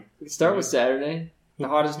timing. We could start with Saturday, the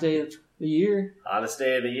hottest day of the year. Hottest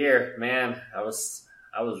day of the year. Man, I was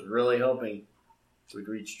really hoping we'd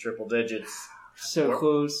reach triple digits. So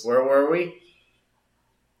close. Where were we?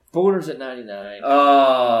 Boulder's at 99.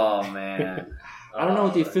 Oh, man. I don't know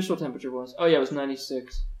what the Oh, official temperature was. Oh, yeah, it was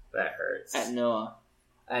 96 That hurts. at Noah.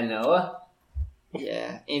 At Noah?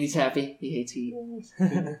 Yeah, Andy's happy. He hates heat.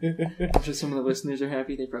 I'm sure some of the listeners are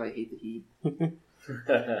happy. They probably hate the heat.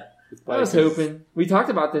 I was hoping. We talked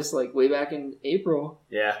about this like way back in April.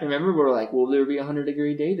 Yeah. Remember, we were like, will there be a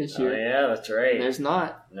 100-degree day this Oh, year? yeah, that's right. And there's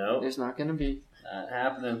not. Nope. There's not going to be. Not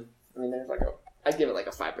happening. I mean, there's like I'd give it like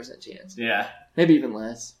a 5% chance. Yeah. Maybe even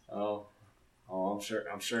less. Oh,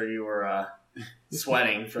 I'm sure you were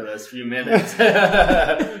sweating for those few minutes.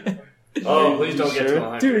 Oh, please don't get to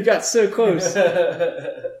 100. Dude, it got so close.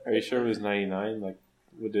 Are you sure it was 99? Like,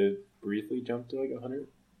 would it briefly jump to like 100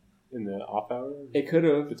 in the off hour? It could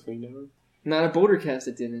have. Between hours? Not a BoulderCAST,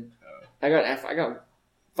 it didn't. I got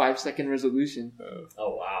 5-second resolution.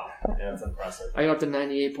 Oh, wow. Yeah, that's impressive. I got up to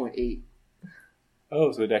 98.8.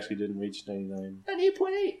 Oh, so it actually didn't reach 99.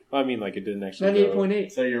 98.8. I mean, like, it didn't actually go.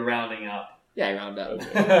 98.8. So you're rounding up. Yeah, I round up.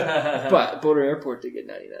 But But Boulder Airport did get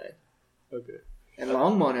 99. Okay. And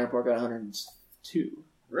Longmont Airport got 102.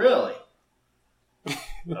 really?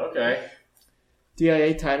 Okay.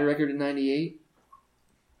 DIA tied a record at 98.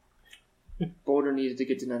 Boulder needed to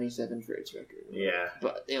get to 97 for its record. Yeah.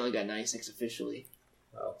 But they only got 96 officially.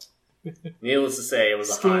 Well, needless to say, it was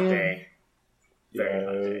a hot Scam. day. Very Yeah,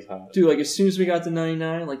 hot it day. was hot. Dude, like as soon as we got to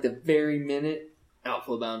 99, like the very minute,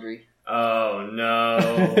 outflow boundary. Oh,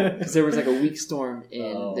 no. Because there was like a weak storm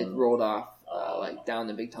and Oh. it rolled off like down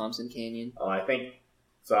the Big Thompson Canyon. Oh, I think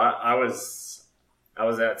so. I was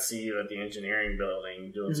at CU at the engineering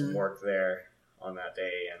building doing some Mhm. work there on that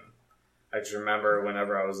day, and I just remember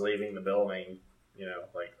whenever I was leaving the building,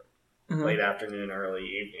 like Uh-huh. late afternoon, early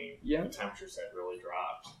evening, Yeah. the temperatures had really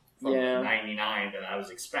dropped from Yeah. 99 that I was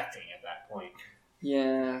expecting at that point.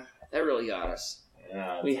 Yeah, that really got us.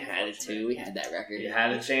 Yeah, We it's had it too. We had that record. You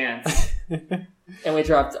had a chance. And we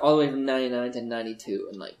dropped all the way from 99 to 92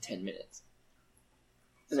 in like 10 minutes.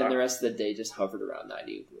 And then the rest of the day just hovered around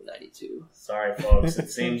 90, 92. Sorry, folks. It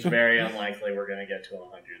seems very unlikely we're going to get to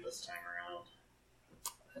 100 this time around.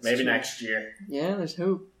 That's Maybe true. next year. Yeah, there's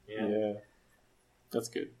hope. Yeah. Yeah. That's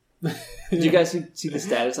good. Did you guys see the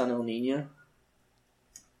status on El Nino?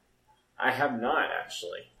 I have not,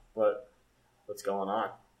 actually. What's going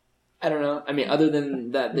on? I don't know. I mean, other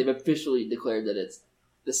than that, they've officially declared that it's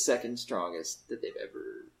the second strongest that they've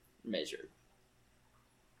ever measured.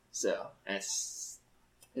 So, that's,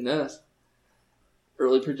 who knows?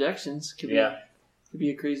 Early projections could be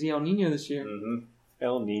a crazy El Nino this year. Mm-hmm.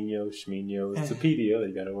 El Nino, Schmino. It's a PDO that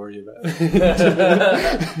you got to worry about.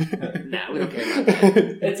 Nah, we don't care about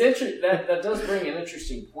that. It's interesting. That does bring an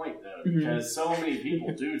interesting point, though, Mhm. because so many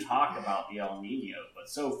people do talk about the El Nino, but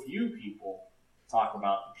so few people talk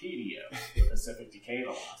about the PDO, the Pacific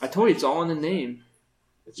Decadal. I told you, it's all in the name.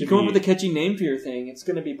 You come up with a catchy name for your thing, it's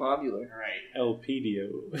going to be popular. Right.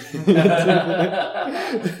 Elpidio.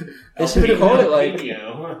 They should call it like...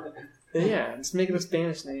 Elpidio. Yeah, just make it a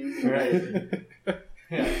Spanish name. Right.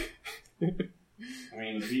 Yeah. I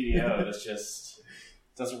mean, the PDO, that's just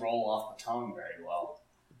doesn't roll off the tongue very well.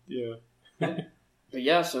 Yeah. But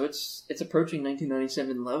yeah, so it's approaching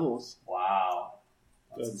 1997 levels. Wow.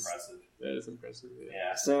 That's impressive. That is impressive.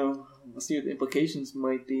 Yeah. So let's see what the implications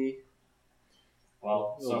might be.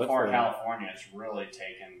 Well, so far California's really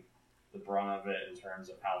taken the brunt of it in terms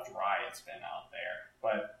of how dry it's been out there.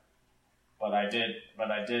 But I did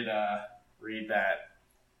read that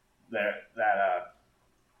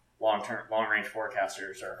long range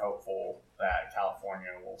forecasters are hopeful that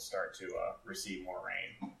California will start to receive more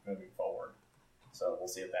rain moving forward. So we'll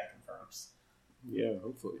see if that confirms. Yeah,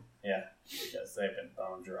 hopefully. Yeah, because they've been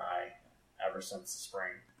bone dry ever since the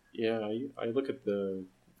spring. Yeah, I look at the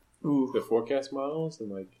forecast models,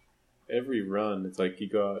 and like every run, it's like you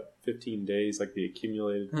got 15 days, like the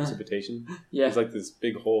accumulated precipitation. Yeah. It's like this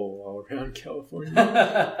big hole all around California.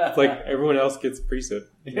 It's like everyone else gets precip.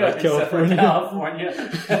 Yeah, California.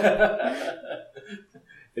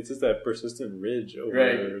 It's just that persistent ridge over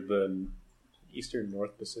the eastern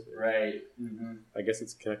North Pacific. Right. Mm-hmm. I guess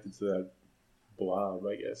it's connected to that blob,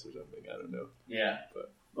 I guess, or something. I don't know. Yeah.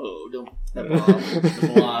 But don't. The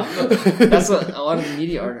blob. That's a lot of the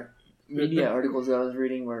media articles that I was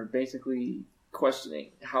reading were basically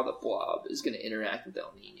questioning how the blob is going to interact with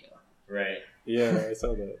El Nino. Right. Yeah, I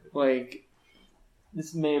saw that. Like,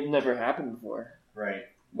 this may have never happened before. Right.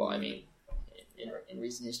 Well, I mean, in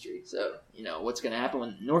recent history. So, what's going to happen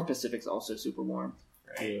when the North Pacific's also super warm?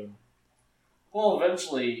 Right. Yeah. Well,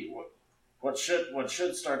 eventually, what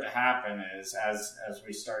should start to happen is as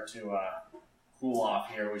we start to cool off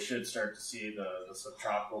here, we should start to see the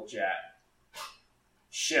subtropical jet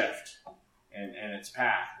shift in its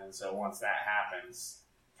path, and so once that happens,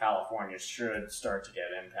 California should start to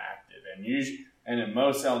get impacted. And in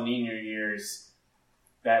most El Nino years,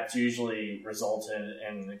 that's usually resulted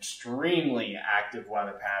in an extremely active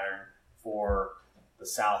weather pattern for the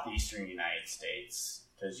southeastern United States,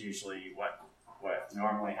 because usually what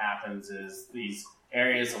normally happens is these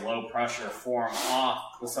areas of low pressure form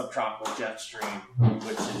off the subtropical jet stream,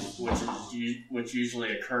 which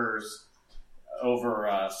usually occurs over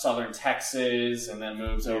southern Texas, and then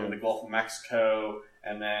moves over the Gulf of Mexico,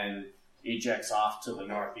 and then ejects off to the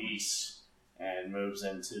northeast and moves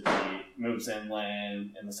inland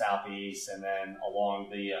in the southeast, and then along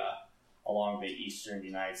the eastern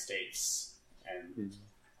United States and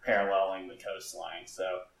paralleling the coastline.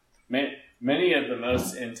 So many of the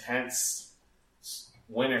most intense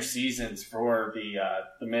winter seasons for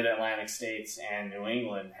the Mid-Atlantic states and New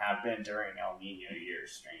England have been during El Nino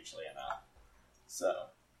years, strangely enough. So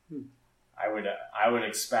I would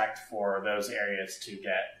expect for those areas to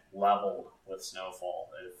get leveled with snowfall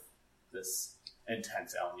if this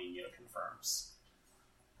intense El Nino confirms.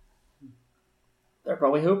 They're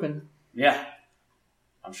probably hoping. Yeah.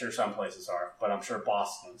 I'm sure some places are, but I'm sure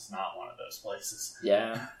Boston's not one of those places.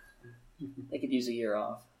 Yeah. They could use a year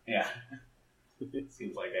off. Yeah. It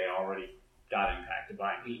seems like they already got impacted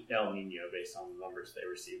by El Nino based on the numbers they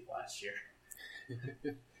received last year.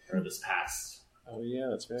 Or this past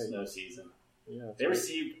that's right. snow season. Yeah, they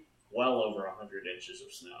received well over 100 inches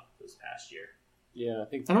of snow this past year. Yeah,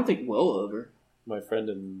 I don't think well over. My friend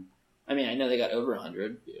in... I mean, I know they got over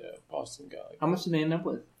 100. Yeah, Boston got like... How much did they end up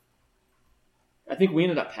with? I think we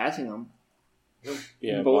ended up passing them.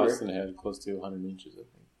 Yeah, Boston had close to 100 inches, I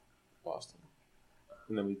think. Boston.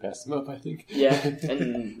 And then we passed them up, I think. Yeah,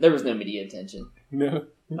 and there was no media attention. No.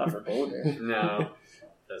 Not for Boulder. No.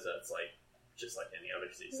 Because that's just like any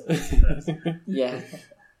other season. Yeah.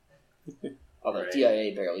 Although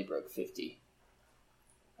DIA barely broke 50,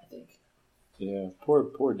 I think. Yeah,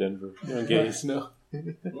 poor Denver. You don't get any snow.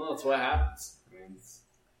 Well, that's what happens.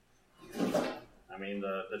 I mean,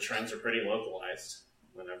 the trends are pretty localized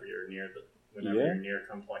whenever you're near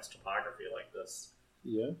complex topography like this.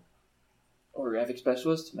 Yeah. Orographic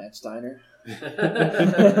specialist Matt Steiner.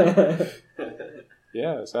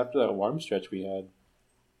 Yeah, so after that warm stretch we had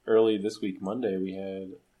early this week, Monday, we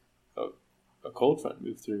had a cold front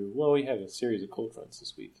move through. Well, we had a series of cold fronts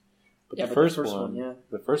this week. But the first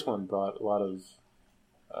one brought a lot of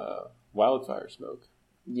wildfire smoke.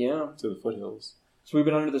 Yeah. To the foothills. So we've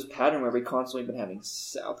been under this pattern where we constantly been having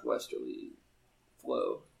southwesterly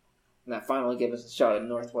flow. And that finally gave us a shot at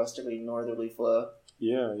northwesterly, northerly flow.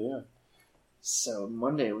 Yeah, yeah. So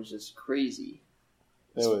Monday was just crazy.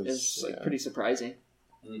 It was pretty surprising.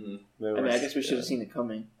 Mm-hmm. I mean, I guess we should have seen it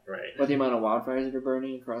coming. Right. What the amount of wildfires that are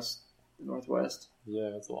burning across the northwest.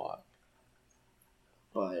 Yeah, it's a lot.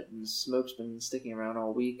 but the smoke's been sticking around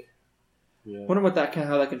all week. Yeah. Wonder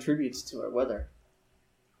how that contributes to our weather.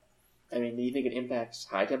 I mean, do you think it impacts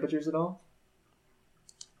high temperatures at all?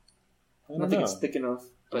 I don't don't think know. it's thick enough.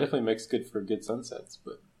 It But definitely makes good for good sunsets,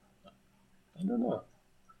 but I don't know.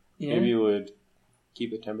 yeah, Maybe it would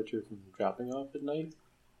keep the temperature from dropping off at night.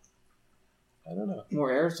 I don't know. more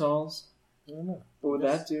aerosols. I don't know. What would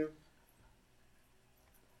that do?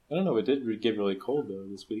 I don't know. It did get really cold though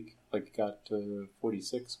this week. Like it got to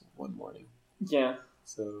 46 one morning. Yeah,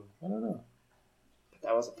 So I don't know. but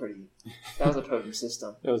that was a potent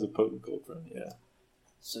system. That was a potent cold front. Yeah.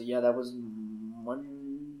 So yeah, that was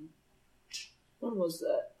When was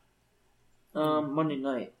that? Monday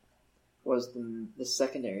night was the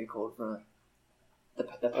secondary cold front,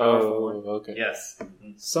 the powerful one. Okay. Yes.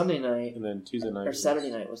 Mm-hmm. Sunday night And then Tuesday night or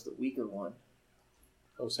Saturday night was the weaker one.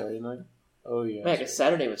 Oh, Saturday night. Oh yeah. Man, 'cause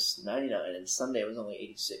Saturday was 99 and Sunday was only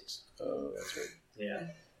 86. Oh, that's right. Yeah,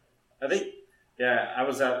 I think. Yeah, I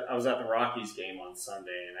was at the Rockies game on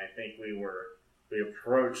Sunday, and I think we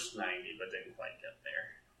approached 90, but didn't quite get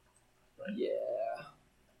there. But Yeah.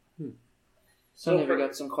 still Sunday we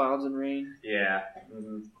got some clouds and rain. Yeah, I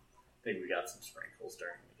think we got some sprinkles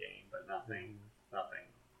during the game, but nothing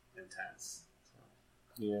intense. So.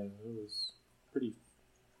 Yeah, it was pretty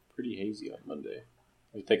hazy on Monday.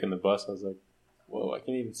 Like taking the bus, I was like, "Whoa, I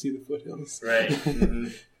can't even see the foothills." Right. Mm-hmm.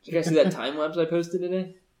 Did you guys see that time lapse I posted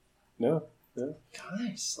today? No.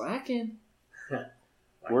 Guys, slacking.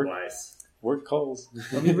 Likewise. Work calls.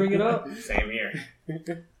 Let me bring it up. Same here.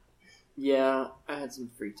 Yeah, I had some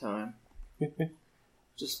free time.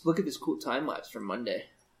 Just look at this cool time lapse from Monday.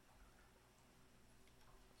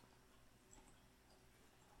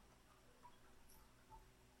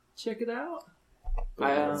 Check it out.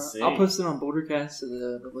 Let's see. I'll post it on BoulderCAST so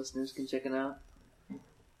the listeners can check it out.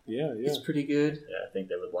 Yeah. It's pretty good. Yeah, I think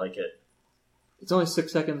they would like it. It's only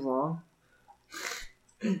 6 seconds long.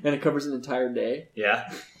 And it covers an entire day.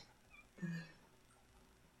 Yeah.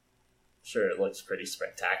 Sure, it looks pretty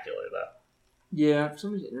spectacular, though. Yeah, for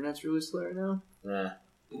some reason the internet's really slow right now. Yeah.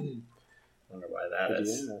 Wonder why that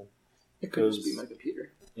is. Yeah. It could just be my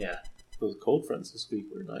computer. Yeah. Those cold fronts this week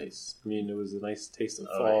were nice. I mean, it was a nice taste of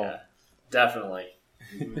Oh, fall. yeah. Definitely.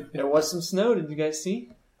 There was some snow, did you guys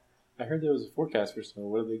see? I heard there was a forecast for snow.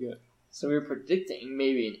 What did they get? So we were predicting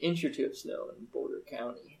maybe an inch or two of snow in Boulder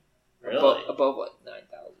County. Really? Above like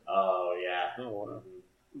 9,000. Oh, yeah. Oh, wow.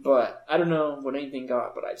 But I don't know what anything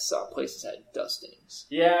got, but I saw places had dustings.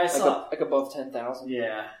 Yeah, I saw. Like above 10,000.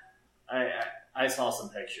 Yeah, I saw some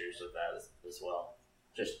pictures of that as well.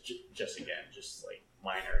 Just again, just like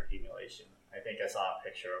minor accumulation. I think I saw a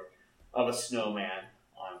picture of a snowman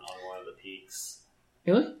on one of the peaks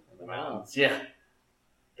Really? in the mountains. Yeah,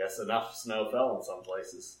 guess enough snow fell in some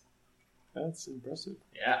places. That's impressive.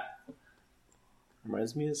 Yeah,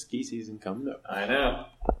 Reminds me of ski season coming up. I know.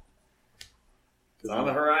 It's on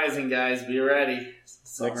the horizon, guys. Be ready.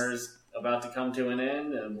 Summer's about to come to an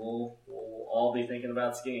end, and we'll all be thinking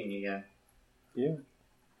about skiing again. Yeah.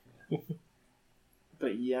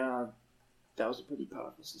 But yeah, that was a pretty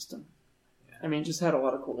powerful system. Yeah. I mean, it just had a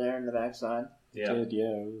lot of cold air in the backside. Yeah, It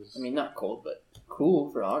was. I mean, not cold, but cool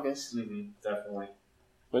for August. definitely.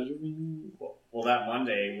 What did we? Well, that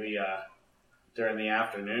Monday, we during the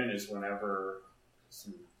afternoon is whenever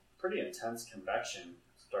some pretty intense convection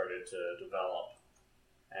started to develop,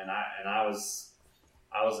 and I was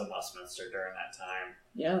in Westminster during that time,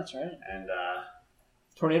 Yeah, that's right. and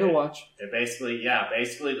Tornado watch. it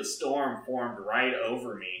basically the storm formed right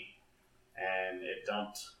over me, and it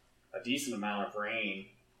dumped a decent amount of rain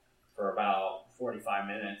for about 45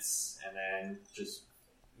 minutes, and then just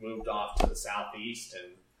moved off to the southeast,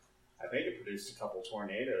 and I think it produced a couple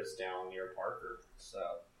tornadoes down near Parker. So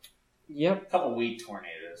Yep. a couple weak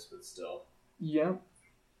tornadoes, but still. Yep.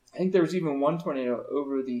 I think there was even one tornado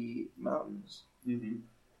over the mountains. Mm-hmm.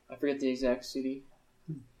 I forget the exact city.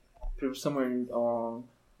 But it was somewhere along,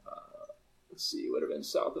 let's see, it would have been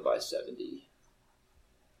south of I-70.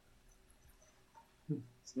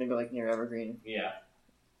 It's maybe like near Evergreen. Yeah.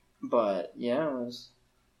 But yeah, it was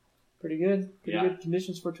pretty good. Pretty Yeah. good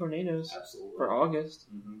conditions for tornadoes Absolutely. for August.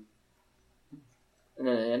 Mm-hmm. And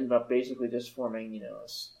then it ended up basically just forming, a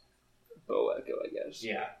bow echo, I guess.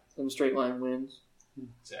 Yeah. Some straight line winds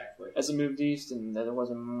Exactly. as it moved east, and there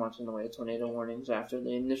wasn't much in the way of tornado warnings after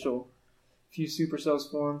the initial few supercells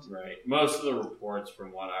formed. Right. Most of the reports,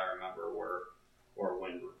 from what I remember, were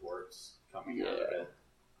wind reports coming out of Yeah. it.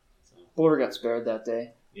 So, Boulder got spared that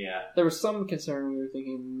day. yeah. There was some concern. We were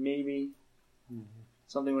thinking maybe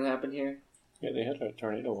something would happen here. Yeah, they had a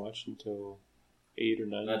tornado watch until 8 or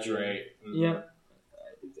 9. That's right. Mm-hmm. Yeah.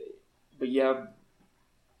 But yeah,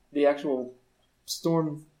 the actual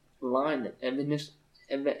storm line that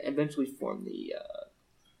eventually formed the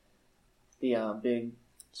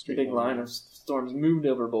big line of storms moved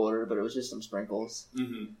over Boulder, but it was just some sprinkles.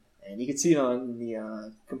 Mm-hmm. And you could see it on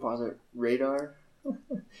the composite radar.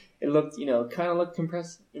 It looked, kind of looked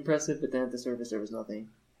impressive, but then at the surface there was nothing.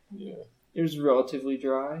 Yeah. It was relatively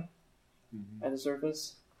dry at the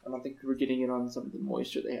surface. I don't think we were getting it on some of the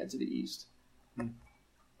moisture they had to the east.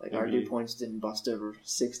 Like our dew points didn't bust over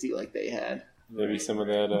 60 like they had. Maybe some of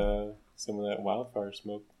that wildfire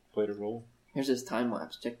smoke played a role. Here's this time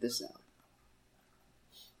lapse. Check this out.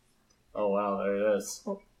 Oh wow, there it is.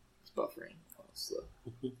 Oh, it's buffering. Oh, it's slow.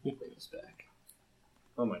 Bring this back.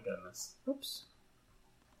 Oh my goodness. Oops.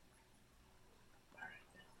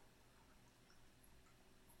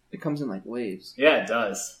 It comes in like waves. Yeah, it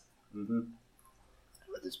does. Mm-hmm.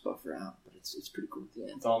 I let this buffer out, but it's pretty cool at the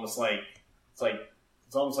end. It's almost like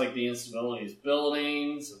the instability is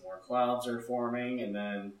building, some more clouds are forming, and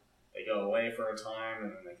then they go away for a time,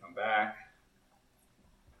 and then they come back.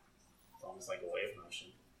 It's almost like a wave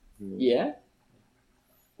motion. Yeah?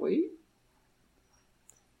 Wait?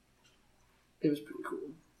 It was pretty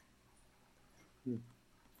cool.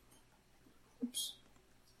 Oops.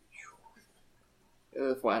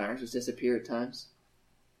 The flat irons just disappear at times.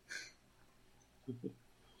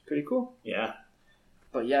 Pretty cool. Yeah.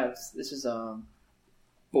 But yeah, this is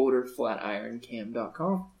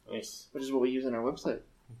BoulderFlatIronCam.com, Nice. which is what we use on our website.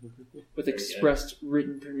 With Very expressed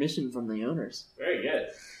written permission from the owners. Very good.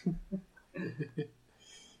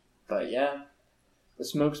 But yeah, the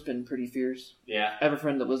smoke's been pretty fierce. Yeah. I have a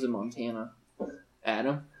friend that lives in Montana,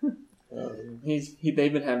 Adam.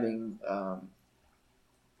 They've been having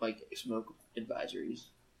like smoke advisories.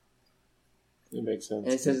 It makes sense.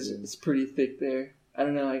 And it says it's pretty thick there. I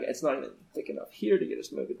don't know, like, it's not even thick enough here to get a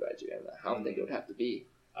smoke advisory. I don't know how thick it would have to be.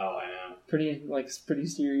 Oh, I know. Pretty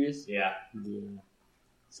serious. Yeah. Yeah.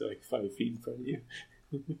 It's like 5 feet in front of you.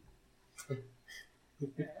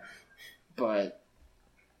 But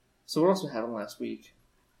so what else happened last week?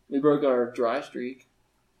 We broke our dry streak.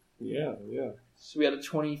 Yeah. So we had a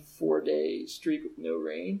 24-day streak with no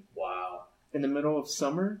rain. Wow. In the middle of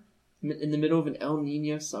summer? In the middle of an El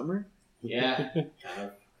Nino summer? Yeah.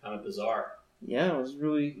 kind of bizarre. Yeah, it was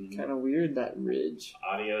really kind of weird, that ridge.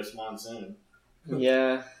 Adios monsoon.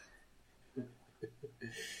 Yeah.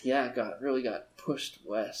 Yeah, it really got pushed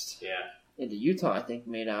west. Yeah. Into Utah, I think,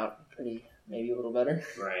 made out maybe a little better.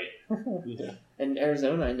 Right. Yeah. And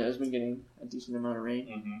Arizona, I know, has been getting a decent amount of rain.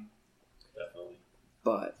 Mm-hmm. Definitely.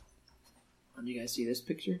 But, do you guys see this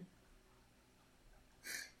picture?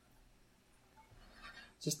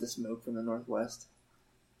 Just the smoke from the northwest.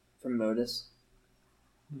 From Modus.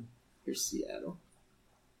 Here's Seattle.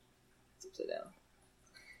 It's upside down.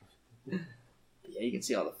 Yeah, you can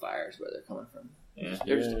see all the fires where they're coming from. Yeah.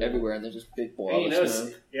 They're just everywhere, and there's just big Hey, blobs of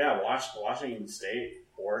smoke. yeah, Washington State,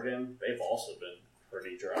 Oregon, they've also been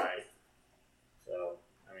pretty dry. So,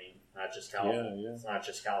 I mean, not just California. Yeah. It's not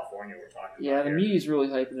just California we're talking Yeah, about the here. media's really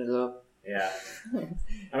hyping it up. Yeah.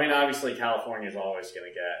 I mean, obviously, California's always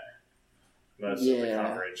going to get most of the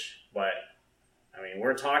coverage. But, I mean,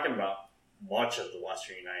 we're talking about much of the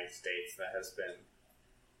western United States that has been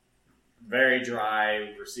very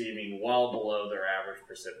dry, receiving well below their average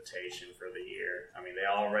precipitation for the year. I mean, they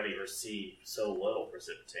already receive so little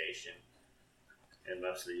precipitation in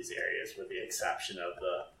most of these areas, with the exception of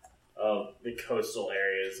the coastal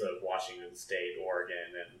areas of Washington State,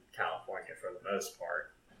 Oregon, and California for the most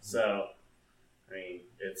part. So, I mean,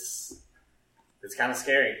 it's kind of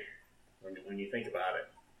scary when you think about it.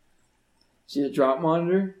 See the drop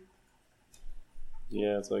monitor?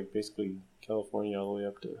 Yeah, it's like basically California all the way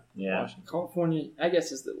up to Washington. California, I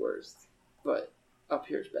guess, is the worst. But up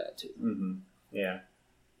here is bad, too. Mm-hmm. Yeah.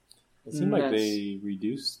 It seemed like they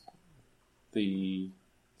reduced the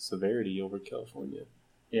severity over California.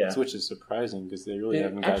 Yeah. Which is surprising because they really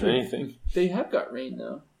haven't gotten anything. They have got rain,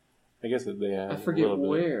 though. I guess that they have. I forget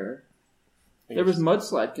where. There was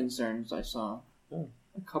mudslide concerns I saw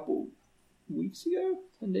a couple weeks ago,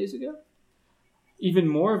 10 days ago. Even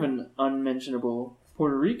more of an unmentionable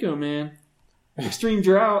Puerto Rico, man. Extreme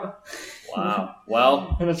drought. Wow.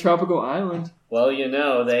 Well, on a tropical island. Well, you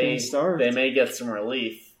know, they starved. may get some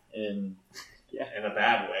relief in a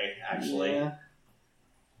bad way, actually. Yeah.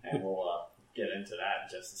 And we'll get into that in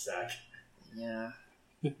just a sec. Yeah.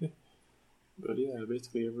 But yeah,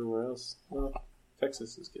 basically everywhere else. Well,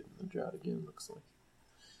 Texas is getting the drought again, looks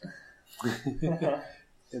like.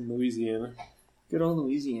 And Louisiana. Good old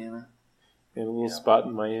Louisiana. And a little spot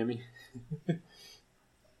in Miami.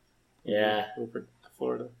 Yeah. Over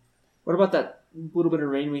Florida. What about that little bit of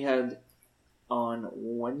rain we had on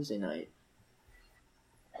Wednesday night?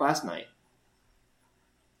 Last night.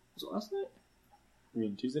 Was it last night? You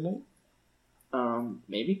mean Tuesday night?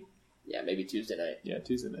 Maybe. Yeah, maybe Tuesday night. Yeah,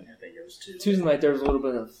 Tuesday night. I think it was Tuesday. Tuesday night there was a little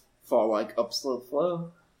bit of fall, like up slow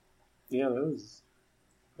flow. Yeah, that was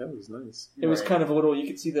nice. It was kind of a little. You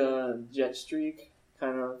could see the jet streak,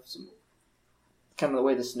 kind of the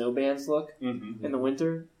way the snow bands look in the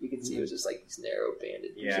winter. You could see it was just like these narrow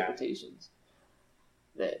banded precipitations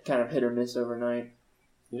that kind of hit or miss overnight.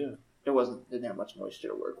 Yeah, didn't have much moisture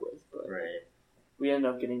to work with, but we ended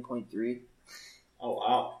up getting 0.3. Oh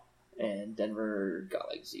wow! And Denver got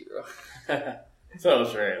like 0. So it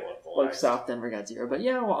was very localized. Like South Denver got 0, but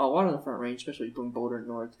yeah, a lot of the Front Range, especially from Boulder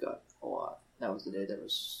North, got a lot. That was the day there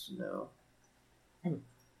was snow in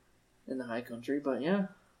the high country, but yeah,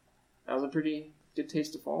 that was a pretty good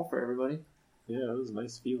taste of fall for everybody. Yeah, it was a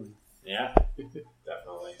nice feeling. Yeah,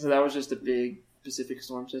 definitely. So that was just a big Pacific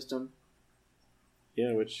storm system.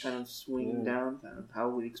 Yeah, which kind of swinging down, kind of how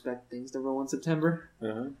we expect things to roll in September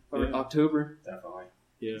or October. Definitely.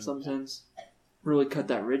 Yeah. In some sense, really cut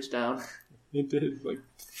that ridge down. It did. Like,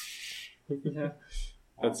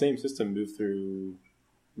 that same system moved through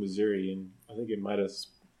Missouri, and I think it might have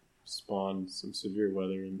spawned some severe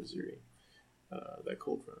weather in Missouri. That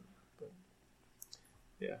cold front, but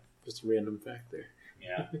yeah, just a random fact there.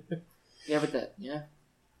 Yeah.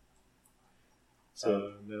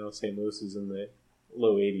 So now St. Louis is in the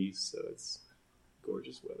low 80s, so it's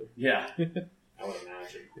gorgeous weather. Yeah, I would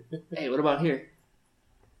imagine. Hey, what about here?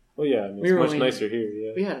 Well, yeah, I mean, it's much nicer here.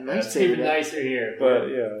 Yeah, we had a nice it's day. Even nicer here. But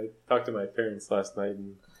yeah, I talked to my parents last night,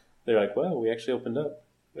 and they're like, "Well, we actually opened up.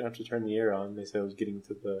 We don't have to turn the air on." They said it was getting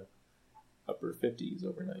to the upper 50s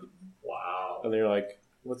overnight. Wow. And they're like,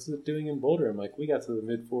 "What's it doing in Boulder?" I'm like, "We got to the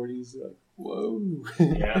mid 40s." They're like, whoa.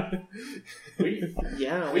 Yeah.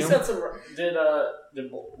 We set some. Did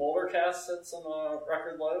BoulderCAST set some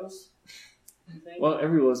record lows? Well,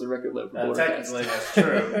 every low is a record low for BoulderCAST. Technically, that's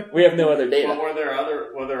true. We have no other data. But were there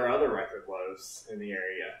other record lows in the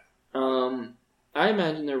area? I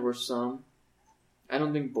imagine there were some. I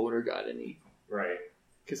don't think Boulder got any. Right.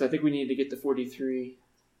 Because I think we needed to get to 43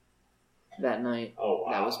 that night. Oh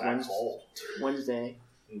wow, that was Wednesday.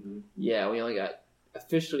 Mm-hmm. Yeah, we only got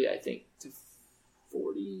officially, I think, to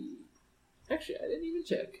 40. Actually, I didn't even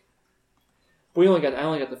check. I only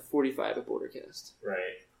got to 45 at BoulderCAST.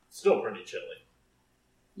 Right. Still pretty chilly.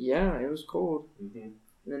 Yeah, it was cold.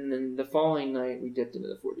 Mm-hmm. And then the following night, we dipped into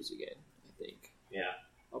the 40s again, I think. Yeah.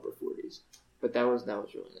 Upper 40s. But that was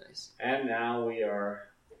really nice. And now we are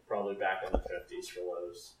probably back in the 50s for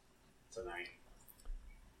lows tonight.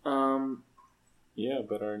 Yeah,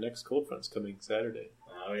 but our next cold front's coming Saturday.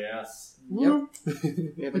 Oh, yes. Yep.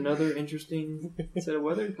 We have another interesting set of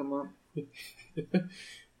weather to come up.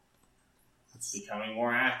 It's becoming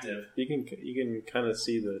more active. You can kind of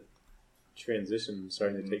see the transition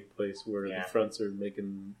starting to take place where the fronts are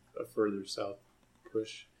making a further south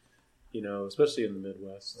push, especially in the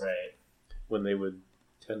Midwest. Right. When they would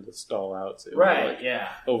tend to stall out. So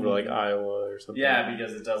over like Iowa or something. Yeah,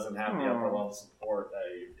 because it doesn't have the upper level support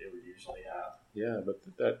that it would usually have. Yeah, but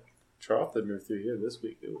that trough that moved through here this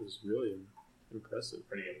week, it was really impressive.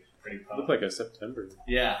 Pretty It looked like a September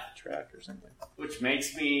track or something. Which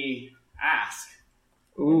makes me ask,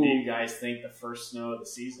 Ooh. What do you guys think the first snow of the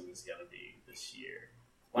season is going to be this year?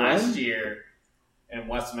 Last year in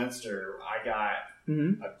Westminster, I got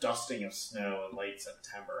a dusting of snow in late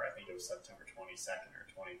September. I think it was September 22nd or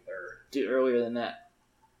 23rd. Dude, earlier than that.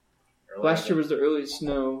 Last year was the earliest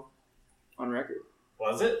snow on record.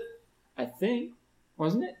 Was it? I think.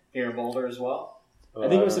 Wasn't it? Here in Boulder as well? I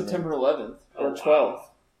think it was September 11th or 12th.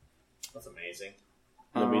 Wow. That's amazing.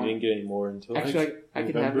 And we didn't get any more until actually, I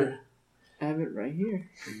could have November. I have it right here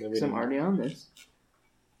because I'm already on this.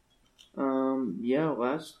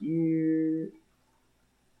 Last year.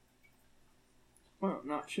 Well,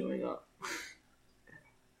 not showing up.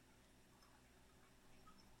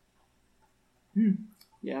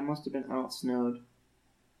 Yeah, it must have been out snowed.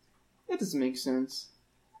 That doesn't make sense.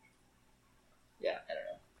 Yeah, I don't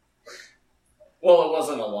know. Well, it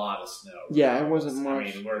wasn't a lot of snow. Yeah, it wasn't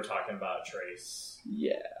much. I mean, we're talking about a trace.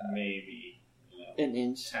 Yeah. Maybe, an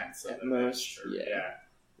inch tenths of at an most. inch.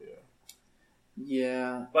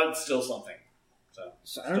 Yeah. But still something.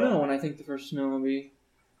 So I don't know when I think the first snow will be.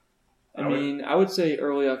 I would say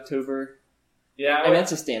early October. Yeah.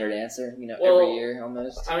 That's a standard answer, every year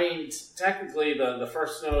almost. I mean, technically the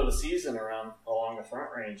first snow of the season along the Front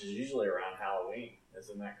Range is usually around Halloween.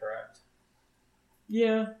 Isn't that correct?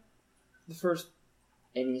 Yeah. The first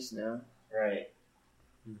any snow. Right.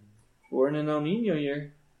 We're in an El Nino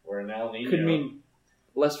year. We're in El Nino. Could mean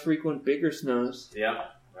less frequent, bigger snows. Yeah,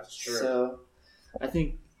 that's true. So I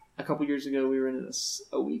think a couple years ago, we were in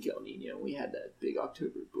a week El Nino. We had that big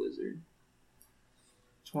October blizzard.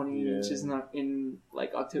 20 inches not in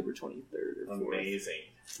like October 23rd or 4th. Amazing.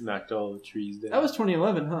 Knocked all the trees down. That was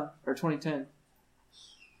 2011, huh? Or 2010?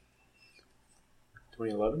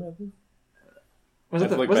 2011, I think. Was it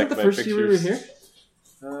the first year we were here?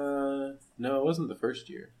 No, it wasn't the first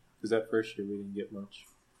year. Because that first year we didn't get much.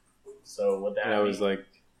 So would that And I mean, was like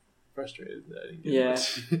frustrated that I didn't get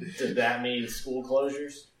much. did that mean school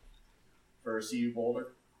closures for CU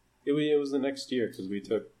Boulder? It was the next year because we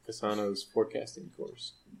took Cassano's forecasting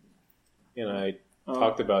course. And I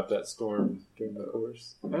talked about that storm during the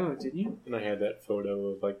course. Oh, did you? And I had that photo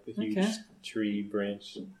of like the huge tree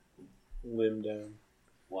branch limb down.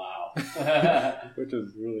 Wow. Which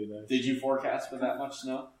was really nice. Did you forecast for that much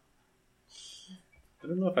snow? I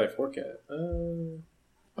don't know if I forecast.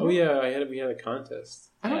 We had a contest.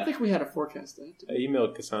 I don't think we had a forecast that. I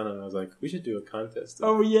emailed Cassano and I was like, we should do a contest.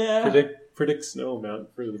 Oh yeah. Predict snow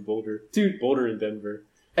amount for the Boulder. Dude. Boulder in Denver.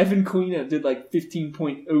 Evan Quina did like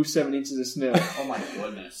 15.07 inches of snow. Oh my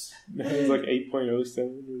goodness. It was like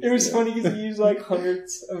 8.07. It was funny because he used like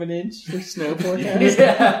hundredths of an inch for snow forecast.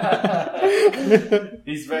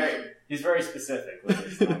 He's very specific with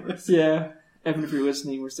his numbers. Yeah. Evan, if you're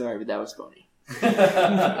listening, we're sorry, but that was funny.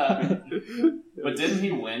 But didn't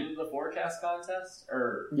he win the forecast contest?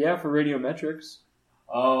 Or yeah, for radiometrics.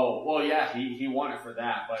 oh, well, yeah, he won it for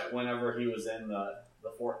that. But whenever he was in the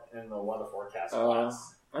weather forecast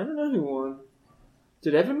class, I don't know who won.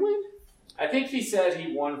 Did Evan win? I think he said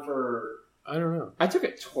he won for. I don't know. I took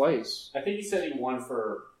it twice. I think he said he won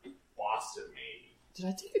for Boston, maybe. Did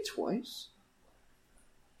I take it twice?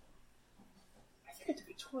 I think I took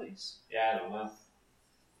it twice. Yeah, I don't know.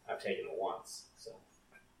 I've taken it once, so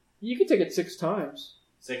You could take it 6 times.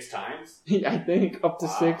 6 times. I think up to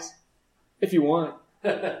 6, if you want.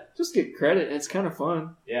 Just get credit. It's kind of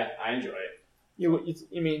fun. Yeah, I enjoy it.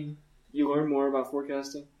 You learn more about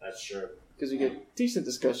forecasting That's true. because you get decent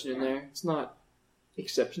discussion in there. It's not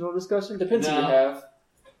exceptional discussion. Depends who you No. have.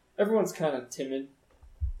 Everyone's kind of timid,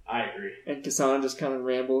 I agree. and Kassan just kind of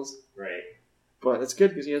rambles. Right. But it's good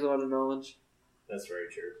because he has a lot of knowledge. That's very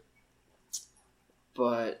true.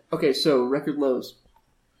 But okay, so record lows.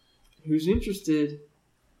 Who's interested?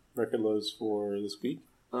 Record lows for this week.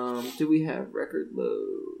 Do we have record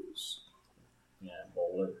lows? Yeah,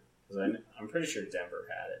 Boulder. Because I'm pretty sure Denver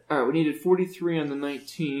had it. All right, we needed 43 on the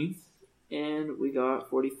 19th, and we got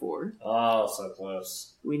 44. Oh, so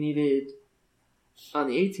close. We needed on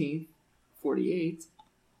the 18th 48,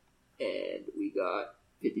 and we got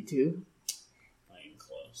 52. Not even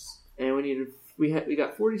close. And we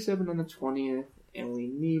got 47 on the 20th, and we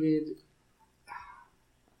needed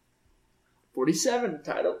 47.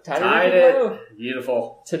 Tied it.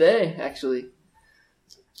 Beautiful. Today, actually.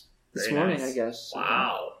 This Very morning, nice. I guess.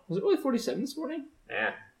 Wow. Was it really 47 this morning?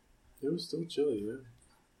 Yeah. It was still chilly, man.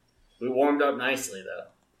 We warmed up nicely, though.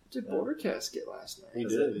 What did BoulderCAST get last night? We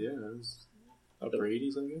did, yeah. It was upper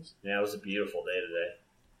 80s, I guess. Yeah, it was a beautiful day today.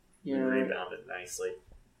 Yeah. We rebounded nicely.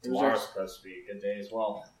 Tomorrow's supposed to be a good day as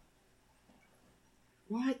well.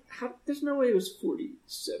 What? There's no way it was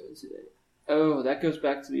 47 today. Oh, that goes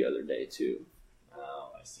back to the other day, too.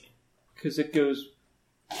 Oh, I see. Because it goes...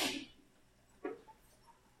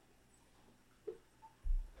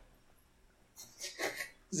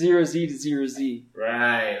 Zero Z to 0Z.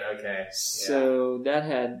 Right, okay. So that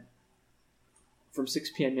had from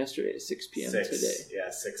 6 p.m. yesterday to 6 p.m. today. Yeah,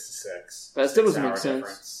 6 to 6. That still doesn't 6 make hour sense.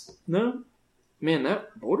 difference. No? Man,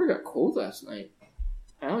 that Boulder got cold last night.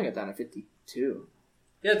 I only got down to 52.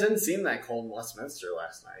 Yeah, it didn't seem that cold in Westminster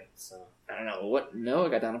last night, so. I don't know what. No, I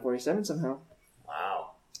got down to 47 somehow.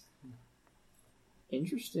 Wow.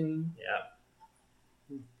 Interesting.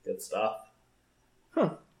 Yeah. Good stuff.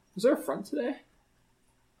 Huh. Was there a front today?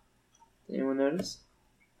 Did anyone notice?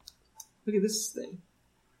 Look at this thing.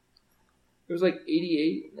 It was like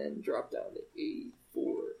 88 and then dropped down to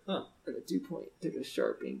 84. Huh. And the dew point took a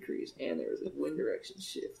sharp increase, and there was a wind direction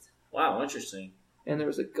shift. Wow, interesting. And there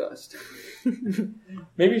was a gust.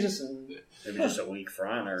 Maybe just a weak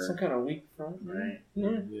front or some kind of weak front. right.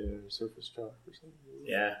 Yeah. Yeah, surface trough or something.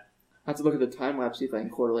 Yeah. I have to look at the time lapse, see if I can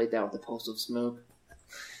correlate that with the pulse of smoke.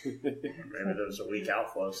 Maybe there was a weak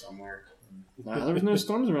outflow somewhere. Nah, there was no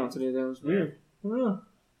storms around today. That was weird. I don't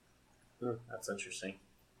know. That's interesting.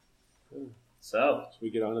 Hmm. So, Should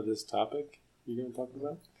we get on to this topic you're going to talk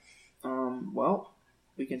about? Well,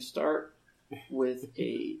 we can start with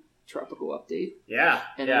a tropical update. yeah,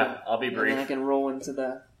 And I'll be And brief. then I can roll into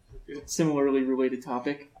the similarly related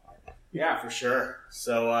topic. Yeah, for sure.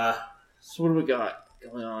 So, So what do we got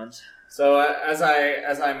going on? as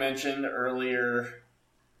I mentioned earlier,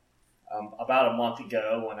 about a month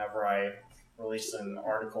ago, whenever I released an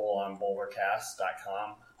article on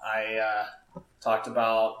BoulderCAST.com, I talked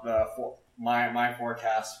about my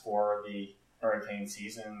forecast for the hurricane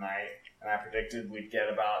season, and I predicted we'd get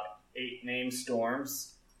about 8 named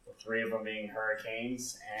storms, with 3 of them being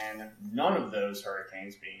hurricanes, and none of those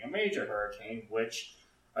hurricanes being a major hurricane, which,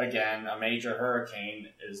 again, a major hurricane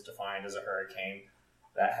is defined as a hurricane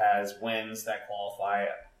that has winds that qualify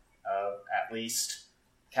at least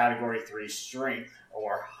Category 3 strength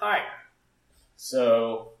or higher.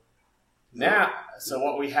 So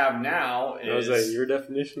what we have now is... Was that your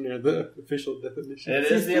definition or the official definition? It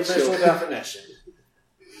is the official definition.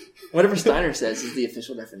 Whatever Steiner says is the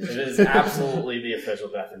official definition. It is absolutely the official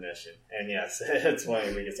definition. And yes, it's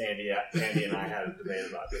funny because Andy and I had a debate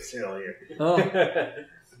about this earlier. Oh.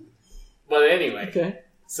 But anyway, Okay.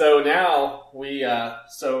 so now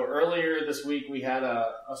so earlier this week we had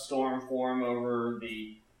a storm form over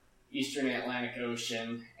the eastern Atlantic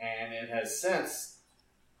Ocean, and it has since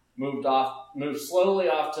moved slowly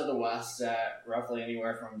off to the west at roughly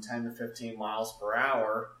anywhere from 10 to 15 miles per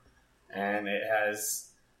hour, and it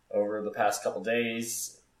has, over the past couple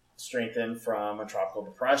days, strengthened from a tropical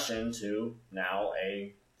depression to now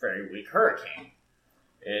a very weak hurricane.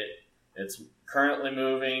 It's currently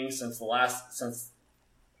moving since the latest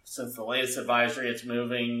advisory. It's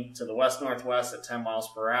moving to the west-northwest at 10 miles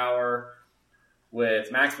per hour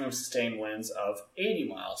with maximum sustained winds of 80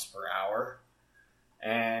 miles per hour.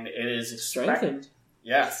 And it is Strengthened.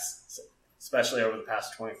 Yes, especially over the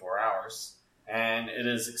past 24 hours. And it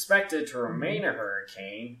is expected to remain a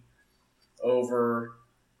hurricane over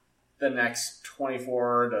the next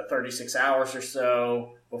 24 to 36 hours or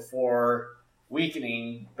so before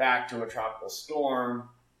weakening back to a tropical storm.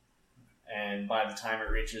 And by the time it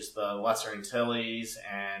reaches the Lesser Antilles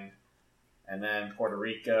and then Puerto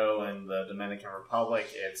Rico and the Dominican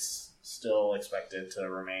Republic, it's still expected to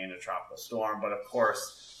remain a tropical storm. But of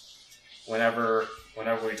course, whenever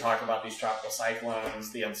we talk about these tropical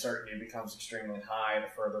cyclones, the uncertainty becomes extremely high the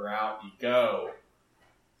further out you go,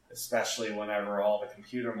 especially whenever all the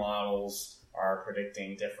computer models are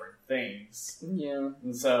predicting different things. Yeah.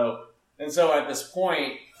 And so at this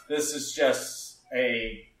point, this is just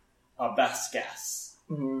a best guess.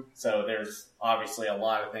 Mm-hmm. So there's obviously a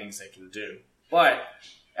lot of things they can do. But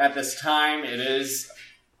at this time, it is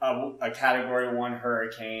a Category 1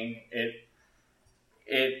 hurricane.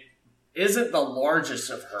 It isn't the largest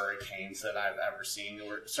of hurricanes that I've ever seen.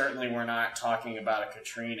 We're not talking about a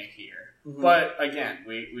Katrina here. Mm-hmm. But again,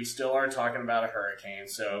 we still are talking about a hurricane.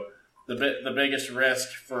 So the biggest risk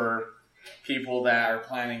for people that are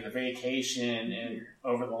planning the vacation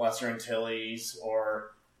over the Lesser Antilles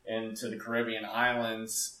or into the Caribbean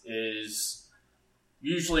islands is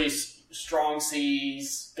usually strong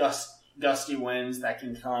seas, gusty winds that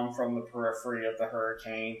can come from the periphery of the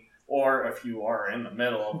hurricane, or if you are in the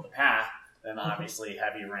middle of the path, then obviously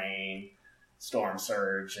heavy rain, storm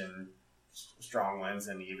surge, and strong winds,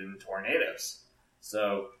 and even tornadoes.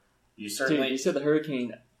 So you certainly... Dude, you said the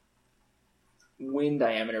hurricane wind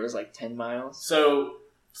diameter was like 10 miles? So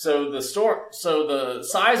the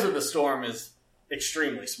size of the storm is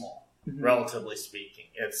extremely small, mm-hmm. relatively speaking.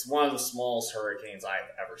 It's one of the smallest hurricanes I've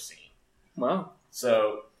ever seen. Wow.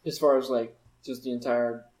 So as far as like just the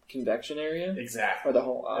entire convection area, exactly, or the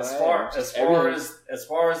whole as far as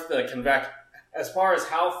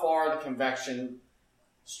how far the convection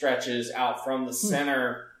stretches out from the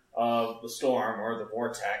center of the storm or the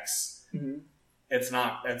vortex, mm-hmm. it's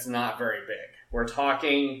not very big. We're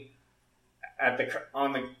talking at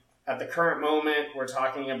the current moment, we're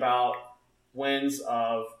talking about winds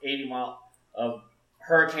of 80 mile of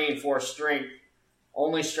hurricane force strength,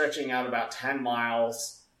 only stretching out about 10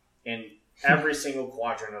 miles in every single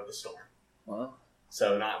quadrant of the storm. Wow.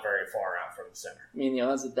 So not very far out from the center. I mean, the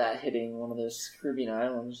odds of that hitting one of those Caribbean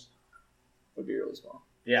islands would be really small.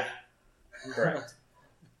 Yeah, correct.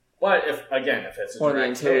 But if it's a One of the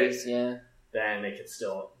direct hit, Antilles, yeah. then they could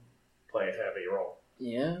still play a heavy role.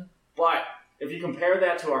 Yeah. But if you compare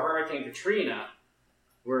that to a Hurricane Katrina,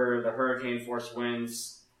 where the hurricane force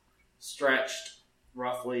winds stretched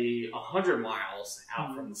roughly 100 miles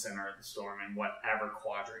out from the center of the storm in whatever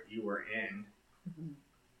quadrant you were in,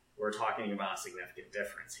 we're talking about a significant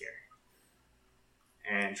difference here.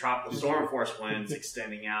 And tropical storm force winds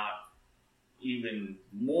extending out even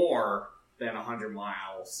more than 100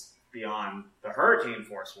 miles beyond the hurricane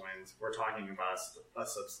force winds, we're talking about a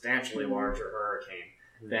substantially larger hurricane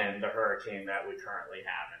than the hurricane that we currently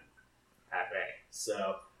have at bay.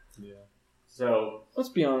 So let's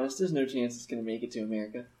be honest, there's no chance it's going to make it to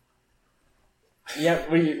America. Yeah,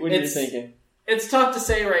 what are you thinking? It's tough to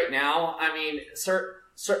say right now. I mean,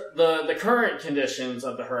 the current conditions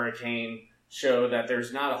of the hurricane show that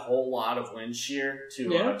there's not a whole lot of wind shear to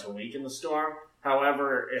weaken the storm.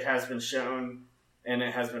 However, it has been shown and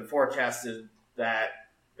it has been forecasted that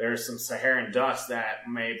there's some Saharan dust that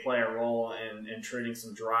may play a role in intruding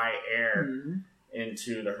some dry air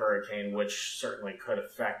into the hurricane, which certainly could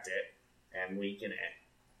affect it and weaken it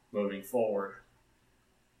moving forward.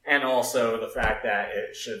 And also the fact that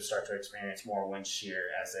it should start to experience more wind shear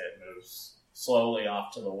as it moves slowly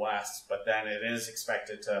off to the west, but then it is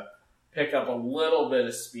expected to pick up a little bit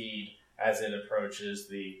of speed as it approaches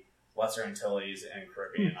the Lesser Antilles and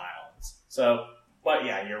Caribbean islands. So, but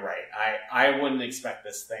yeah, you're right. I wouldn't expect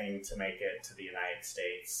this thing to make it to the United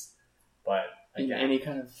States, but again, in any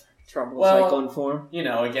kind of tropical cyclone form. You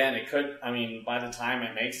know, again, it could. I mean, by the time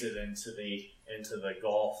it makes it into the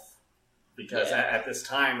Gulf, because at this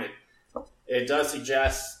time it does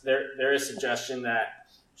suggest there is suggestion that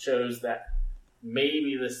shows that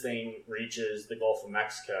maybe this thing reaches the Gulf of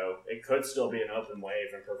Mexico. It could still be an open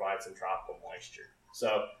wave and provide some tropical moisture.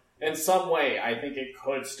 So in some way, I think it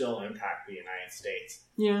could still impact the United States.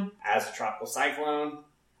 Yeah. As a tropical cyclone,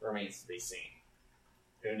 remains to be seen.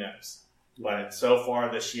 Who knows? But so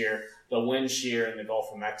far this year, the wind shear in the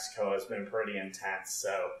Gulf of Mexico has been pretty intense.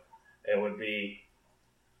 So it would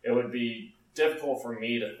be difficult for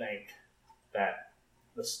me to think that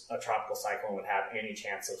a tropical cyclone would have any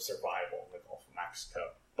chance of survival in the Gulf of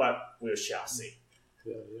Mexico. But we shall see.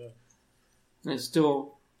 Yeah. And it's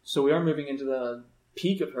still, so we are moving into the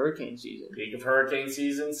peak of hurricane season. Peak of hurricane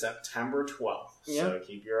season, September 12th. Yeah. So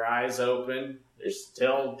keep your eyes open. There's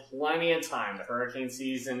still plenty of time. The hurricane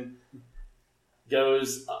season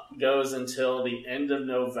goes until the end of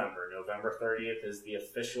November. November 30th is the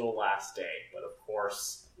official last day. But of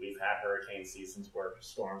course, we've had hurricane seasons where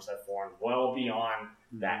storms have formed well beyond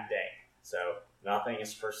that day. So nothing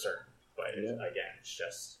is for certain. But again, it's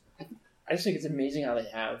just... I just think it's amazing how they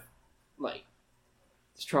have, like,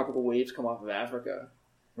 these tropical waves come off of Africa.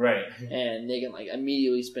 Right. And they can, like,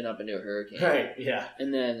 immediately spin up into a hurricane. Right, yeah.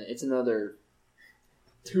 And then it's another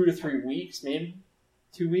 2 to 3 weeks, maybe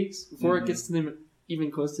 2 weeks, before it gets to them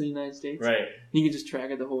even close to the United States. Right. You can just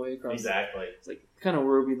track it the whole way across. Exactly. It's like kind of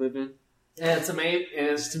where we live in. And it's amazing.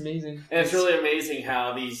 It's amazing. And it's really amazing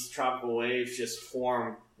how these tropical waves just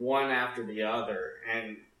form one after the other.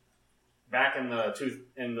 And back in the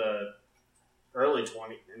early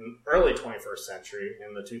 21st century,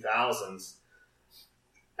 in the 2000s,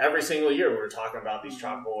 every single year we were talking about these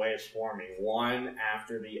tropical waves forming one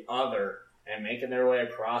after the other and making their way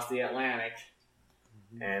across the Atlantic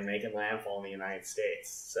and making landfall in the United States.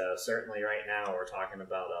 So certainly right now we're talking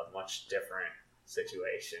about a much different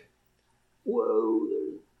situation. Whoa.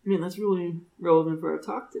 Man, that's really relevant for our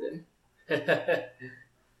talk today.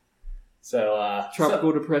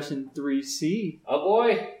 Tropical Depression 3C. Oh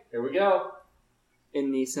boy, here we go.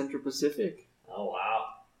 In the Central Pacific. Oh wow.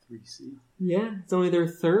 3C. Yeah, it's only their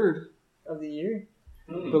third of the year.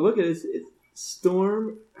 But look at this. It's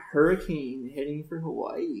storm hurricane heading for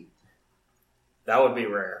Hawaii. That would be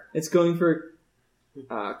rare. It's going for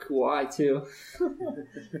Kauai too.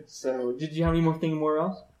 So, did you have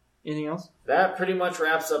anything else? That pretty much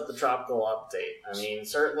wraps up the tropical update. I mean,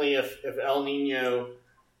 certainly if El Nino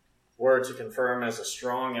were to confirm as a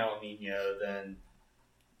strong El Nino, then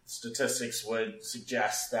statistics would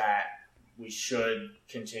suggest that we should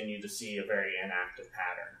continue to see a very inactive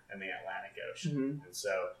pattern in the Atlantic Ocean. Mm-hmm. And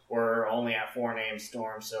so we're only at 4 named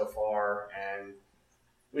storms so far, and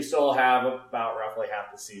we still have about roughly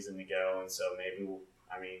half the season to go. And so maybe,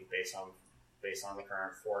 based on the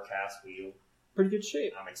current forecast, pretty good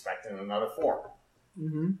shape. I'm expecting another 4,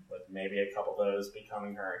 with maybe a couple of those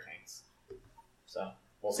becoming hurricanes. So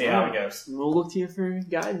we'll see how it goes. We'll look to you for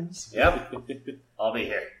guidance. Yep, I'll be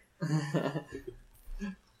here.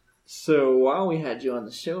 So while we had you on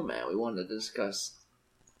the show, Matt, we wanted to discuss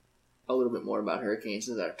a little bit more about hurricanes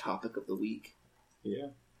as our topic of the week. Yeah.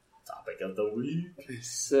 Topic of the week.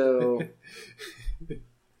 So,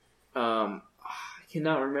 I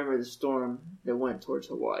cannot remember the storm that went towards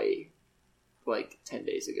Hawaii like 10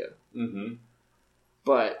 days ago. Mm-hmm.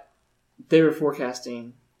 But they were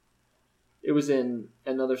forecasting, it was in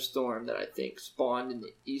another storm that I think spawned in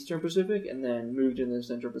the Eastern Pacific and then moved into the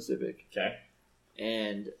Central Pacific. Okay.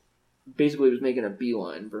 And basically was making a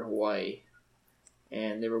beeline for Hawaii.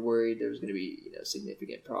 And they were worried there was going to be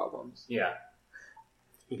significant problems. Yeah.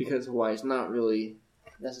 Because Hawaii's not really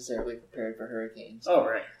necessarily prepared for hurricanes. Oh,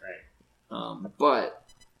 right. But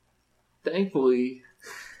thankfully,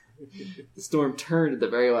 the storm turned at the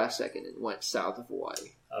very last second and went south of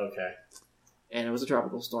Hawaii. Okay. And it was a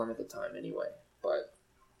tropical storm at the time anyway. But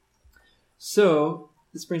so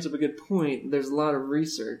this brings up a good point. There's a lot of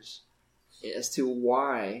research as to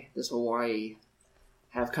why does Hawaii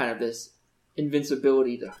have kind of this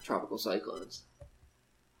invincibility to tropical cyclones.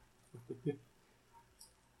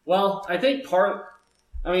 Well, I think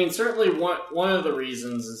certainly one of the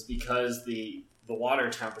reasons is because the water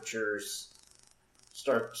temperatures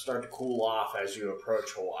start to cool off as you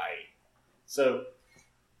approach Hawaii. So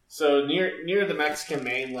near the Mexican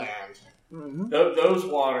mainland, those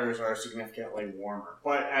waters are significantly warmer.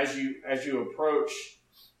 But as you approach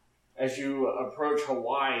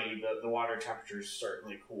Hawaii, the water temperatures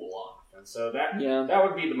certainly cool off, and so that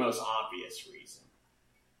would be the most obvious reason.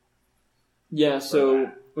 Yeah.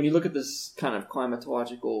 So when you look at this kind of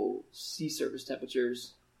climatological sea surface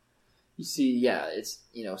temperatures, you see, it's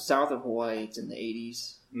south of Hawaii, it's in the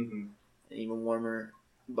 80s, and even warmer.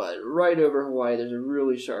 But right over Hawaii, there's a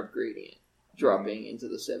really sharp gradient dropping into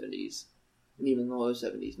the 70s, and even the low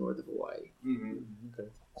 70s north of Hawaii. Okay.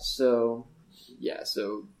 So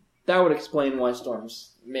that would explain why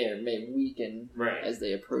storms may weaken as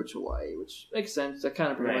they approach Hawaii, which makes sense. That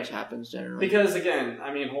kind of pretty much happens generally. Because again,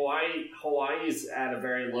 I mean, Hawaii is at a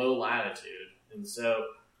very low latitude, and so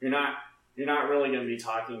you're not really going to be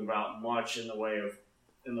talking about much in the way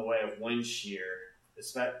of wind shear,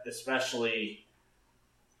 especially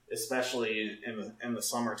in the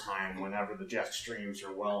summertime, whenever the jet streams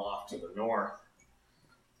are well off to the north.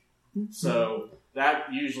 So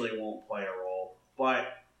that usually won't play a role,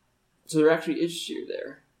 but. So there actually is shear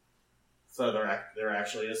there. So there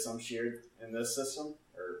actually is some shear in this system?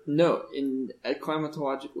 Or? No,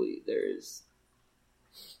 climatologically there is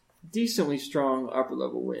decently strong upper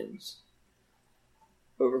level winds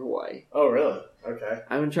over Hawaii. Oh, really? Okay.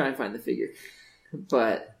 I'm going to try and find the figure.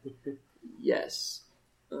 But, yes.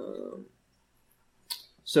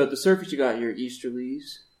 So at the surface you got your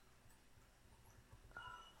easterlies.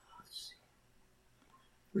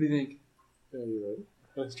 What do you think? Yeah, you're right.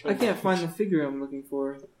 I can't find the figure I'm looking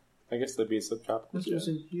for. I guess that'd be a subtropical This jet. was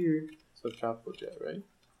in here. Subtropical jet, right?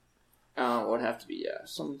 It would have to be,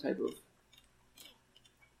 some type of...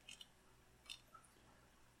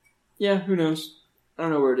 Yeah, who knows? I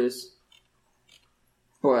don't know where it is.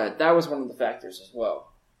 But that was one of the factors as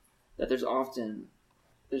well. That there's often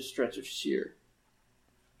this stretch of shear.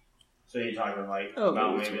 So you're talking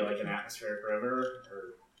about maybe like an atmospheric river?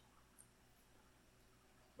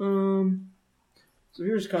 So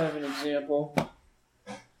here's kind of an example.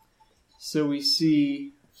 So we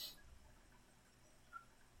see...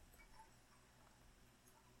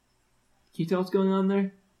 Can you tell what's going on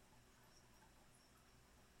there?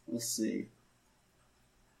 Let's see.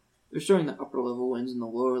 They're showing the upper level winds and the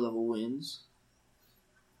lower level winds.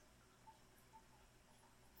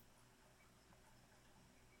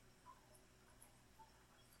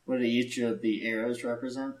 What do each of the arrows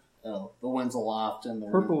represent? Oh, the winds aloft and the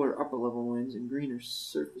Purple are upper level winds and green are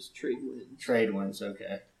surface trade winds. Trade winds,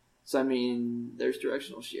 okay. So I mean, there's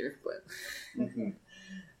directional shear, but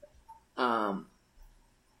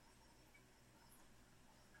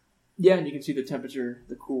yeah, and you can see the temperature,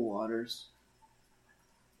 the cool waters.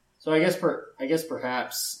 So I guess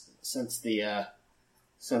perhaps since the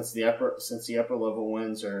upper level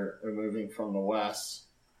winds are moving from the west.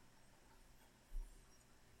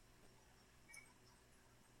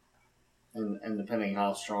 And depending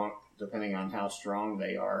on how strong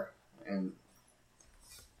they are, and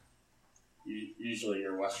usually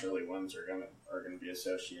your westerly winds are gonna be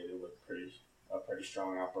associated with a pretty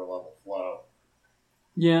strong upper level flow.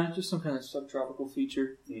 Yeah, just some kind of subtropical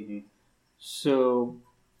feature. Mm-hmm. So,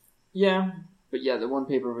 yeah, but yeah, the one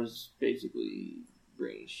paper was basically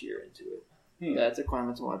bringing shear into it. That's a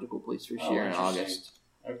climatological place for shear in August.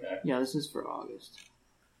 Okay. Yeah, this is for August.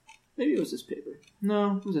 Maybe it was this paper.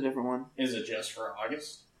 No, it was a different one. Is it just for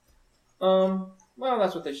August? Well,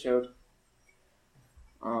 that's what they showed.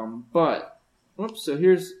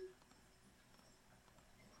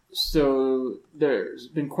 So there's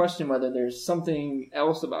been question whether there's something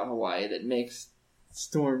else about Hawaii that makes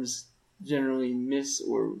storms generally miss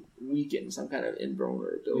or weaken some kind of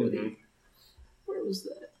invulnerability. Mm-hmm. Where was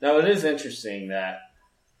that? Now, it is interesting that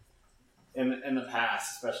in the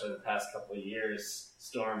past, especially the past couple of years,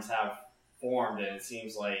 storms have formed, and it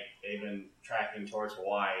seems like they've been tracking towards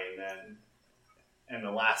Hawaii, and then in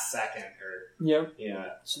the last second,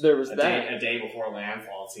 So there was a day before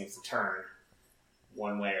landfall, it seems to turn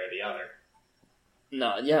one way or the other.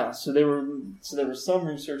 No, yeah. So there was some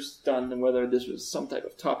research done on whether this was some type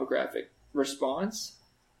of topographic response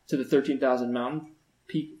to the 13,000 mountain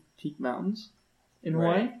peak mountains in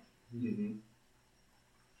Hawaii. Mm-hmm.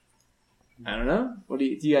 I don't know. Do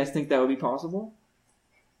you guys think that would be possible?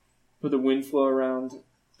 With a wind flow around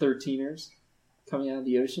 13ers coming out of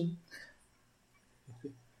the ocean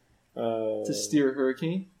Uh, to steer a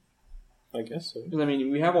hurricane? I guess so. Because, I mean,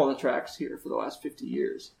 we have all the tracks here for the last 50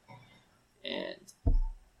 years. And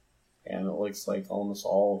And it looks like almost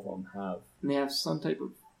all of them have. they have some type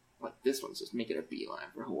of, like this one's just making a beeline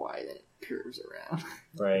for Hawaii, then it curves around.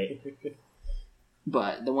 Right.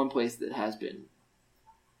 But the one place that has been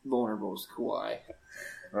vulnerable is Kauai,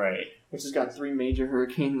 Right. which has got 3 major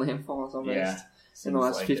hurricane landfalls almost Yeah. in the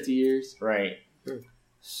last Seems like 50 years. Right.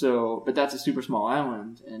 So, but that's a super small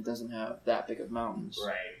island, and it doesn't have that big of mountains.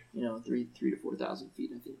 Right. You know, 3 to 4,000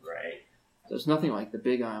 feet, I think. Right. So it's nothing like the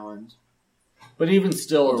Big Island But even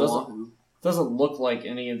still, or it Oahu. doesn't look like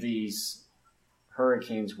any of these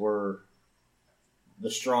hurricanes were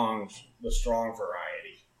the strong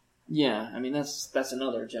variety. Yeah, I mean that's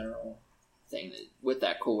another general thing that with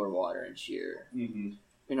that cooler water and shear, Mm-hmm.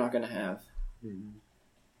 you're not going to have Mhm.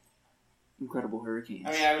 incredible hurricanes.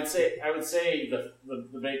 I mean, I would say I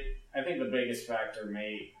think the biggest factor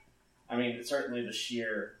certainly the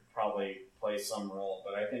shear probably plays some role,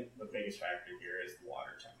 but I think the biggest factor here is the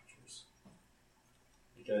water temperatures.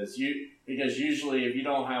 Because usually if you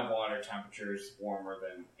don't have water temperatures warmer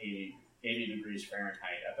than 80 degrees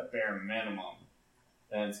Fahrenheit at the bare minimum,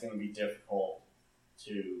 then it's going to be difficult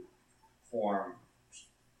to form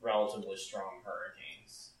relatively strong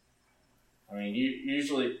hurricanes. I mean,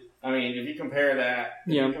 if you compare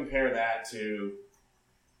that to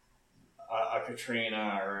a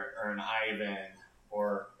Katrina or an Ivan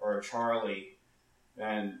or a Charlie,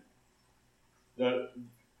 then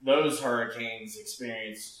those hurricanes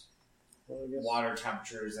experienced Well, I guess water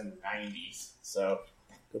temperatures in the 90s. So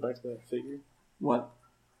go back to that figure. What?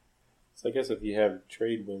 So I guess if you have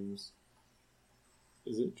trade winds,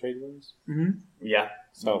 is it trade winds? Mm-hmm. Yeah.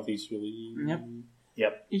 Southeasterly. Yep.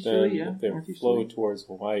 Yep. Then Easterly, yeah. if they northeasterly. flow towards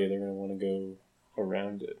Hawaii, they're going to want to go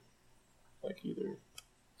around it, like either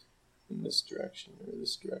in this direction or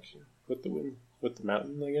this direction with the wind, with the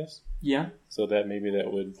mountain, I guess. Yeah. So that maybe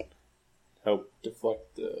that would help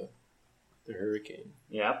deflect the hurricane.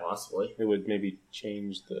 Yeah, possibly. It would maybe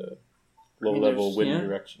change the I mean, low-level there's- wind yeah.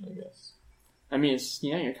 direction, I guess. I mean,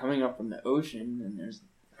 you're coming up from the ocean, and there's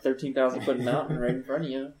a 13,000-foot mountain right in front of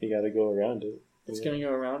you. You got to go around it. It's Yeah. going to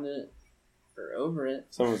go around it or over it.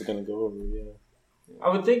 Someone's going to go over, yeah. I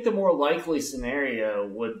would think the more likely scenario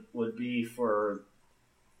would be for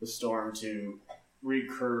the storm to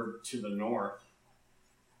recurve to the north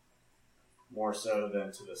more so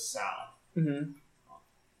than to the south. Mm-hmm.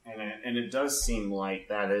 And it does seem like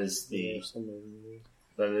that is the Somewhere in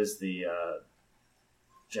there.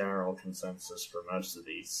 general consensus for most of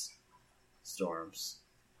these storms.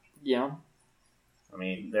 Yeah. I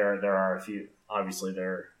mean, there are a few. Obviously,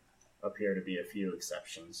 there appear to be a few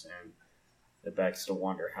exceptions, and it begs to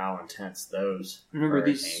wonder how intense those. Remember,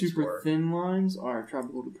 these hurricanes super were. thin lines are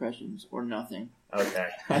tropical depressions or nothing. Okay,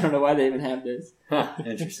 I don't know why they even have this.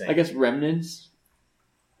 interesting. I guess remnants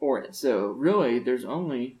or it. So really, there's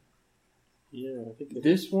only Yeah, I think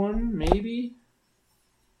this one, maybe,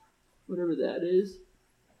 whatever that is,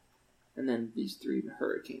 and then these 3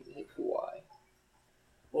 hurricanes that hit Hawaii.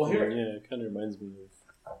 well, here Yeah, it kind of reminds me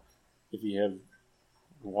of if you have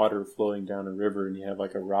water flowing down a river and you have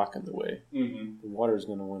like a rock in the way, mm-hmm. the water's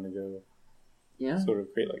going to want to go Yeah. sort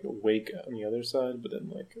of create like a wake on the other side, but then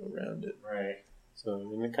like around it. right. So I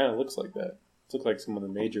mean, it kind of looks like that. It looks like some of the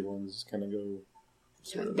major ones kind of go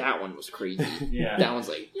sort of. That one was crazy. Yeah. That one's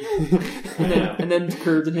like, and then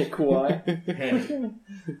curved and hit Kauai.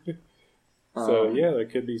 So yeah, there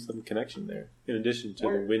could be some connection there, in addition to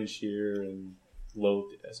the wind shear and low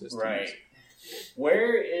SSTs. Right.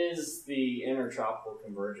 Where is the intertropical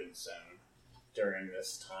convergence zone during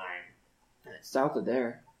this time? South of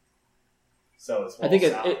there. So it's I think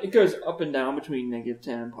south. it goes up and down between -10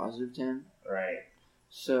 and +10. Right.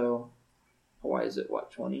 So Hawaii is at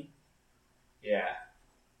what, 20? Yeah.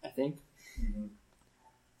 I think. Mm-hmm.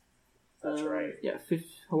 That's right. Yeah,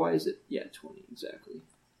 Hawaii is at 20 exactly.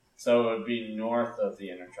 So it would be north of the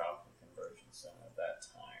intertropical convergence zone at that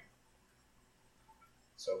time.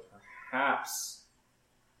 So perhaps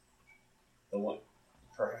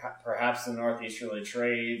perhaps the northeasterly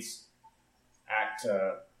trades act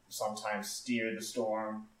to sometimes steer the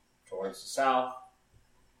storm towards the south,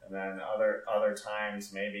 and then other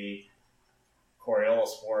times maybe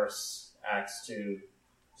Coriolis force acts to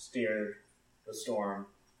steer the storm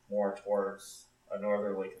more towards a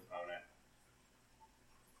northerly component.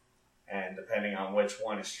 And depending on which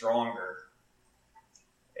one is stronger,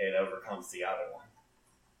 it overcomes the other one.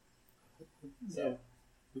 So, Yeah,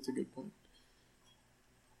 that's a good point.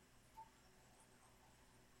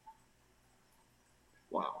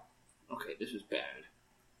 Wow. Okay, this is bad.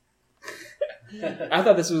 I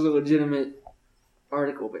thought this was a legitimate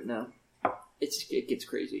article, but no. It gets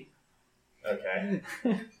crazy. Okay.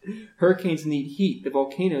 Hurricanes need heat. The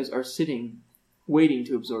volcanoes are sitting, waiting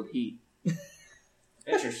to absorb heat.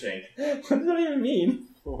 Interesting. What does that even mean?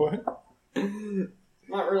 What?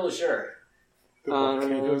 Not really sure. The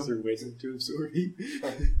volcanoes are waiting to absorb heat.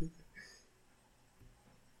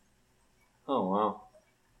 Oh, wow.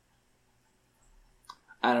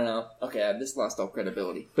 I don't know. Okay, this lost all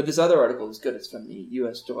credibility. But this other article is good. It's from the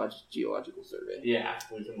U.S. Geological Survey. Yeah,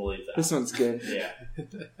 we can believe that. This one's good. Yeah.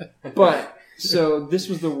 But, so, this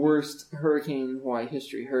was the worst hurricane in Hawaii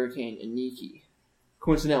history, Hurricane Iniki.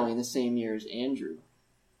 Coincidentally, in the same year as Andrew.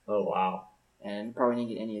 Oh, wow. And probably didn't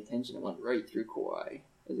get any attention. It went right through Kauai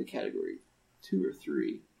as a category 2 or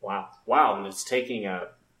 3. Wow. Wow, and it's taking a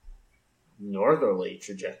northerly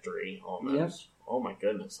trajectory almost. Yep. Oh, my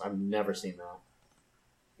goodness. I've never seen that.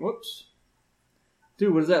 Whoops.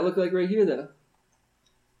 Dude, what does that look like right here, though?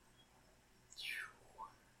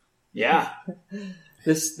 Yeah.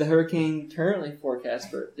 The hurricane currently forecast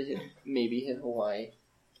for to maybe hit Hawaii.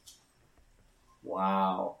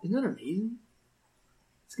 Wow. Isn't that amazing?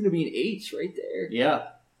 It's going to be an H right there. Yeah.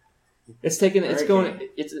 It's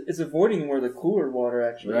avoiding where the cooler water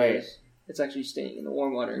actually is. It's actually staying in the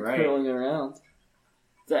warm water and curling around.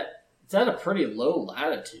 It's at a pretty low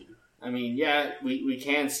latitude. I mean, yeah, we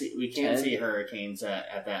can see hurricanes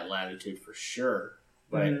at that latitude for sure.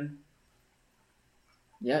 But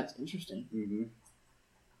yeah, it's interesting. Mm-hmm.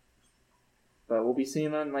 But we'll be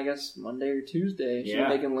seeing on, I guess, Monday or Tuesday. Should be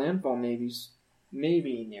making landfall maybe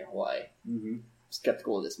near Hawaii. Mm-hmm.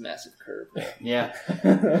 Skeptical of this massive curve. Yeah,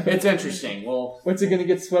 it's interesting. Well, what's it going to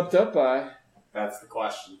get swept up by? That's the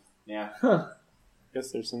question. Yeah. Huh. I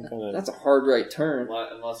guess there's some kind of... That's a hard right turn.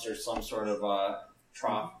 Unless there's some sort of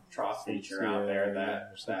trough feature out there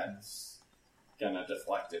that's going to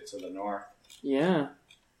deflect it to the north. Yeah.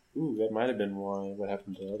 Ooh, that might have been what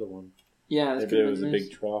happened to the other one. Yeah, maybe it was a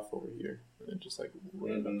big trough over here. And it just like...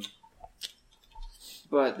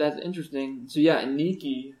 But that's interesting. So yeah,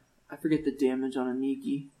 Iniki... I forget the damage on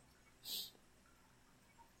Iniki.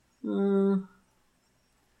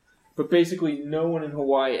 But basically, no one in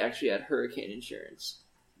Hawaii actually had hurricane insurance.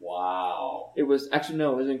 Wow. It was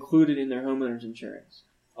included in their homeowner's insurance.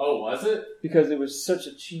 Oh, was it? Because it was such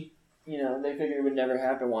a cheap, they figured it would never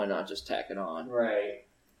happen. Why not just tack it on? Right.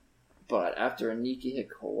 But after Iniki hit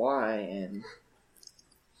Kauai, and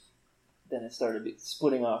then it started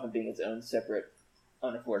splitting off and being its own separate,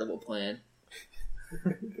 unaffordable plan.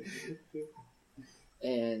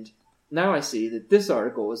 And now I see that this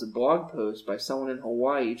article was a blog post by someone in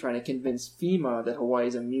Hawaii trying to convince FEMA that Hawaii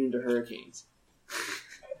is immune to hurricanes.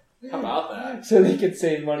 How about that? So they could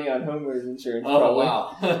save money on homeowners insurance. Oh, probably.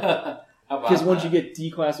 wow. Because once you get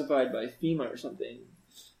declassified by FEMA or something,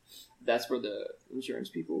 that's where the insurance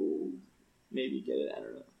people maybe get it. I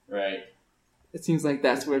don't know. Right. It seems like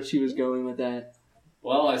that's where she was going with that.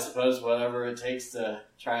 Well, I suppose whatever it takes to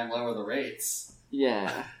try and lower the rates.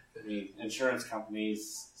 Yeah. I mean, insurance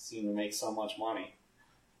companies seem to make so much money.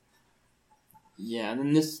 Yeah, and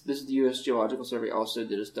then this the U.S. Geological Survey also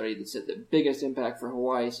did a study that said the biggest impact for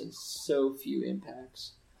Hawaii, since so few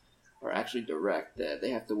impacts are actually direct, that they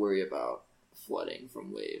have to worry about flooding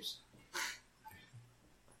from waves.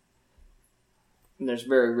 And there's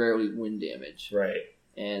very rarely wind damage. Right.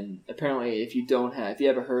 And apparently if you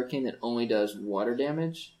have a hurricane that only does water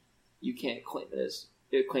damage, you can't claim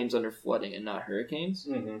it claims under flooding and not hurricanes.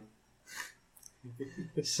 Mm-hmm.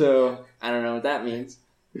 So, I don't know what that means.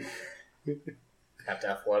 Have to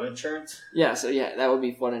have flood insurance? Yeah, so that would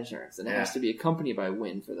be flood insurance. And it has to be accompanied by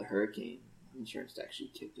wind for the hurricane insurance to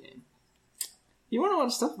actually kick in. You learn a lot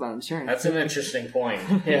of stuff about insurance. That's an interesting point.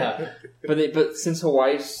 Yeah. But since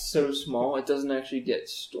Hawaii's so small, it doesn't actually get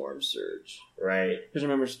storm surge. Right. Because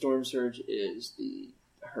remember, storm surge is the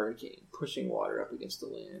hurricane pushing water up against the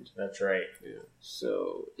land. That's right. Yeah.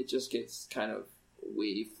 So it just gets kind of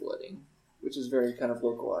wave flooding, which is very kind of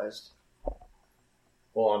localized.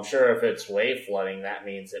 Well, I'm sure if it's wave flooding, that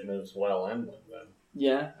means it moves well inland then.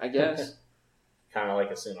 Yeah, I guess. Kind of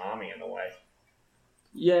like a tsunami in a way.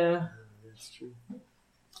 Yeah. That's true.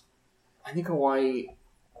 I think Hawaii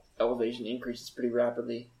elevation increases pretty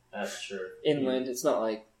rapidly. That's true. Inland, it's not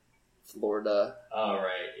like Florida. Oh,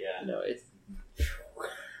 right, yeah. It's...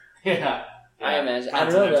 Yeah. I imagine. I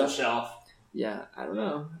don't know, though. Shelf. Yeah, I don't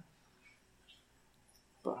know.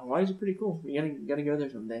 But Hawaii's pretty cool. You gotta go there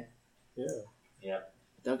someday. Yeah. Yep.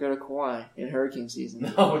 Don't go to Kauai in hurricane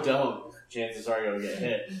season. No, don't. Chances are you'll get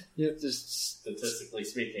hit. Yep, just... Statistically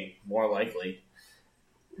speaking, more likely.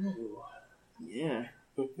 Yeah.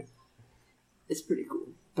 It's pretty cool.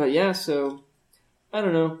 But yeah, so, I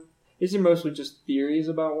don't know. These are mostly just theories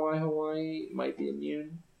about why Hawaii might be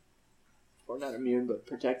immune. Or not immune, but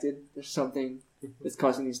protected. There's something that's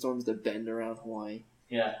causing these storms to bend around Hawaii.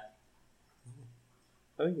 Yeah.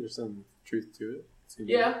 I think there's some truth to it.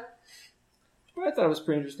 Yeah. But I thought it was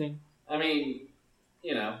pretty interesting. I mean,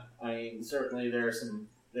 certainly there's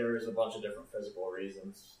a bunch of different physical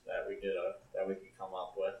reasons that we could come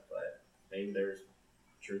up with, but maybe there's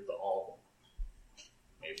truth to all of them.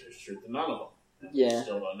 Maybe there's truth to none of them. And Yeah. we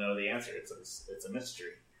still don't know the answer. It's a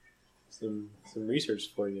mystery. Some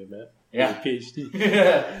research for you, Matt. Yeah. Your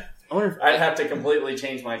PhD. I wonder if I'd have to completely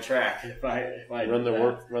change my track if I run did the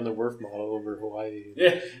WRF model over Hawaii.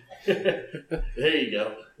 Yeah. There you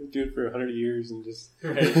go. Do it for 100 years and just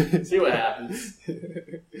Right. See what happens.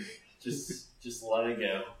 Just let it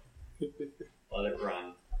go. Let it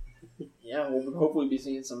run. yeah, we'll hopefully be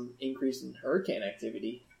seeing some increase in hurricane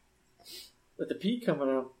activity. With the peak coming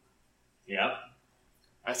up. Yep.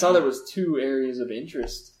 I saw there was 2 areas of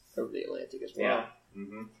interest over the Atlantic as well. Yeah.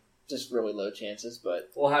 Mm-hmm. Just really low chances,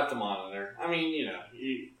 but We'll have to monitor. I mean,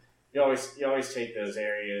 you always take those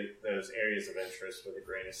areas of interest with a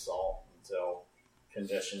grain of salt until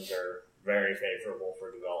conditions are very favorable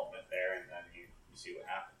for development there, and then you see what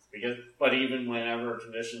happens. But even whenever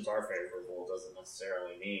conditions are favorable, it doesn't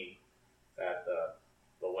necessarily mean that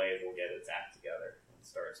the wave will get its act together and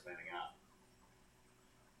start spinning out.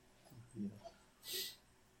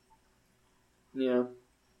 yeah.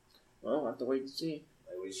 Well, we'll have to wait and see.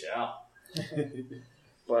 Like we shall.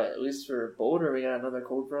 But at least for Boulder, we got another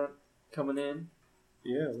cold front coming in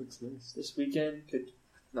yeah, it looks nice. this weekend. Could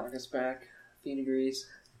knock us back a few degrees.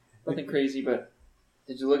 Nothing crazy, but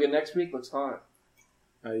did you look at next week? Looks hot.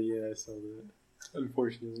 Yeah, I saw that.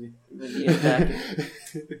 Unfortunately, We'll be back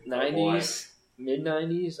in 90s, mid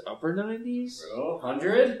 90s, upper 90s. Bro,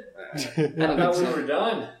 100? I thought we were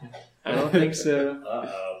done. I don't think so.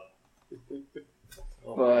 Uh-oh.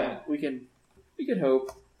 Oh, But man. we can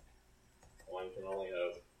hope. One can only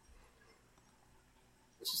hope.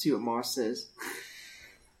 Let's see what Moss says.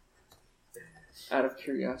 Out of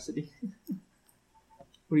curiosity.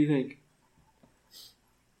 What do you think?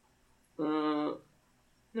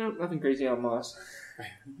 No, nothing crazy on Moss.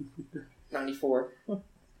 94.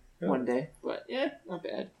 One day. But yeah, not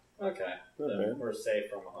bad. Okay. Not Then bad. we're safe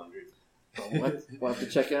from 100. We'll have to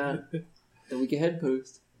check out the week ahead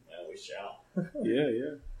post. Yeah, we shall.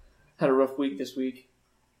 yeah. Had a rough week this week.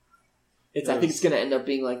 I think it's going to end up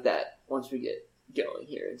being like that once we get going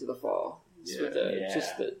here into the fall.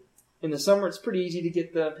 In the summer, it's pretty easy to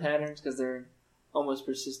get the patterns because they're almost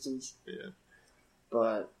persistent. Yeah.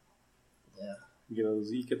 But yeah,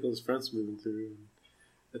 You get those fronts moving through, and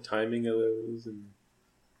the timing of those, and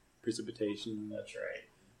precipitation, That's right.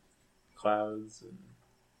 clouds, and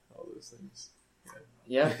all those things.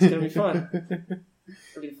 yeah, it's going to be fun.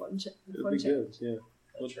 It'll be a fun It'll be good. Yeah,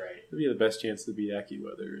 That's right. it'll be the best chance to beat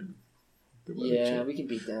AccuWeather and the weather Yeah, channel. we can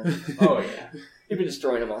beat them. Oh, yeah. We've been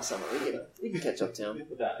destroying them all summer. We can catch up to them.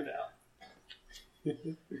 Without a doubt.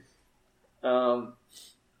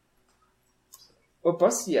 What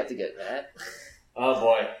bus do you have to get, Matt? Oh,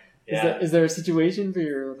 boy. Yeah. Is there a situation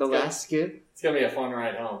for the last skip? It's going to be a fun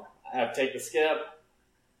ride home. I have to take the skip,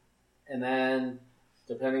 and then,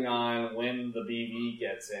 depending on when the BV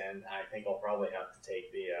gets in, I think I'll probably have to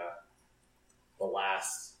take the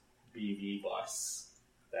last BV bus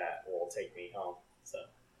that will take me home. So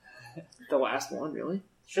The last one, really?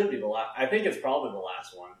 should be the last. I think it's probably the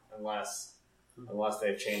last one, unless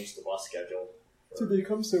they've changed the bus schedule. So they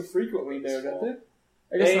come so frequently there, don't they?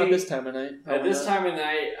 I They- guess not this time of night. At this time of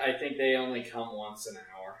night, I think they only come once an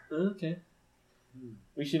hour. Okay.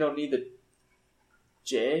 We should don't need the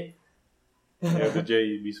J. Yeah, the J,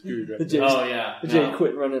 you'd be screwed, right? The J. Oh yeah, The J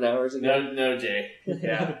quit running hours again. No, Jay.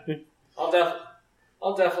 Yeah, I'll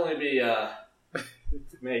definitely be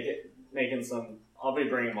making some. I'll be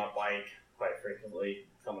bringing my bike quite frequently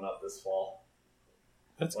coming up this fall.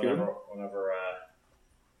 That's Whenever good.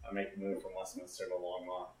 I make the move from Westminster to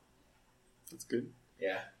Longmont. That's good.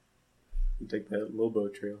 Yeah, You take that Lobo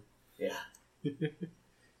trail. yeah.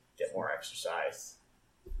 Get more exercise.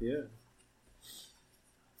 Yeah.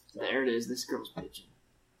 There it is. This girl's bitching.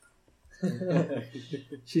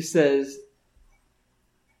 She says,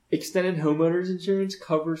 extended homeowners insurance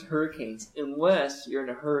covers hurricanes unless you're in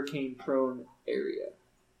a hurricane-prone area,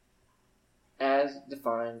 as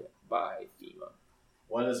defined by FEMA.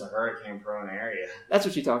 What is a hurricane-prone area? That's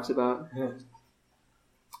what she talks about.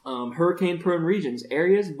 Hurricane-prone regions,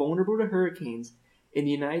 areas vulnerable to hurricanes in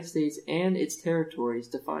the United States and its territories,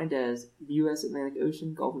 defined as the U.S. Atlantic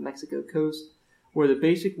Ocean, Gulf of Mexico coast, where the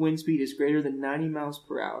basic wind speed is greater than 90 miles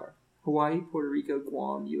per hour. Hawaii, Puerto Rico,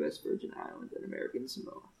 Guam, U.S. Virgin Islands, and American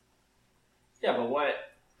Samoa. Yeah, but what?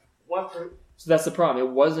 So that's the problem.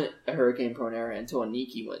 It wasn't a hurricane-prone area until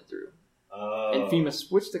Aniki went through. And FEMA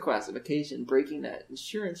switched the classification, breaking that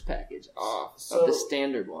insurance package off of the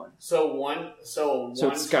standard one. So it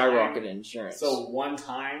skyrocketed insurance. So one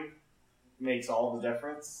time makes all the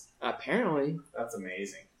difference? Apparently. That's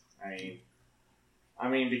amazing. I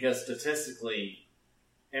mean, because statistically,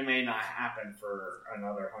 it may not happen for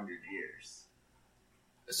another 100 years.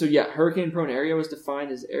 So yeah, hurricane-prone area was defined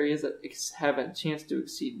as areas that have a chance to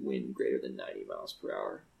exceed wind greater than 90 miles per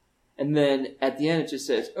hour. And then at the end it just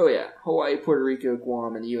says, oh yeah, Hawaii, Puerto Rico,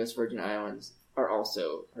 Guam, and the U.S. Virgin Islands are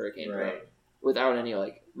also hurricane-prone. Right. Without any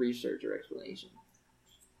research or explanation.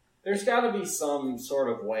 There's got to be some sort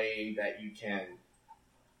of way that you can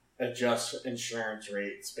adjust insurance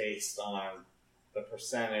rates based on the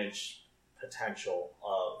percentage potential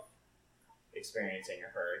of experiencing a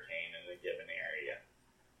hurricane in a given area.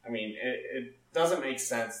 I mean, it doesn't make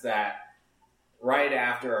sense that right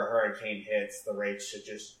after a hurricane hits, the rates should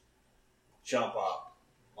just jump up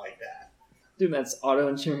like that. Dude, that's auto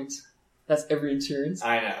insurance. That's every insurance.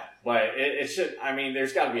 I know, but it should. I mean,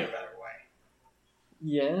 there's got to be a better way.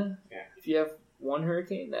 Yeah. Yeah. If you have one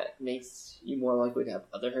hurricane, that makes you more likely to have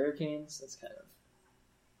other hurricanes. That's kind of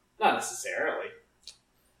Not necessarily.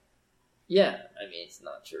 Yeah, I mean, it's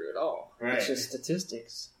not true at all. Right. It's just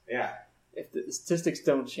statistics. Yeah. If the statistics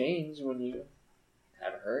don't change when you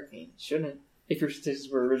have a hurricane, it shouldn't. If your statistics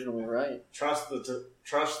were originally right. Trust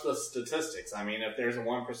the statistics. I mean, if there's a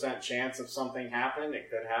 1% chance of something happening, it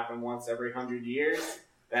could happen once every 100 years.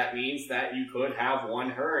 That means that you could have one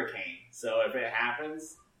hurricane. So if it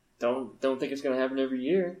happens, don't think it's going to happen every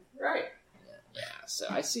year. right? Yeah. So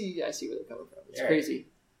I see where they're coming from. It's Yeah. crazy,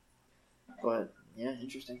 but yeah,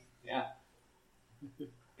 interesting. Yeah.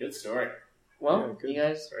 Good story. Well, Yeah, good. you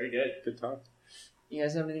guys, Very good. Good talk. you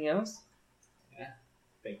guys have anything else? I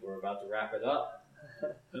think we're about to wrap it up.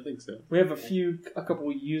 I think so. We have a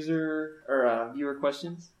couple user or viewer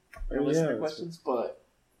questions or Oh, listener yeah, questions, but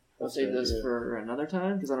we'll that's save right, those yeah. for another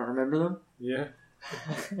time because I don't remember them. Yeah.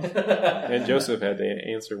 And Joseph had to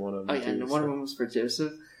answer one of them Oh yeah, too. and one of them was for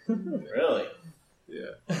Joseph. Really?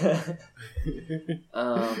 Yeah.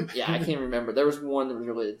 Yeah, I can't remember. There was one that was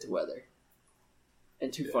related to weather,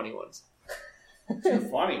 and two funny ones. Two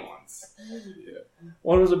funny ones.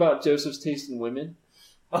 One was about Joseph's taste in women.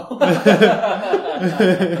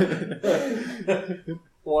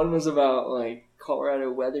 One was about like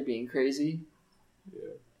Colorado weather being crazy. Yeah.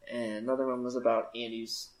 And another one was about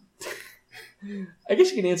Andy's. I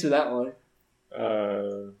guess you can answer that one,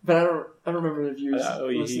 but I don't remember the viewer's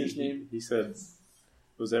listener's name. He said,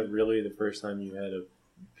 "Was that really the first time you had a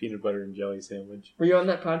peanut butter and jelly sandwich?" Were you on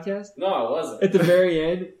that podcast? No, I wasn't. At the very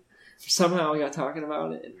end, somehow we got talking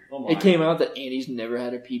about it, and Oh my. it came out that Andy's never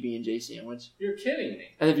had a PB&J sandwich. You're kidding me.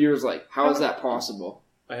 And the viewer's like, "How is that possible?"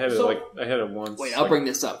 I had So- I had it once. Wait, I'll bring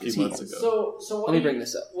this up. a few months ago. So what Let me do bring you,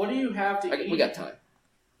 this up. What do you have to eat? We got time.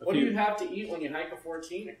 What do you have to eat when you hike a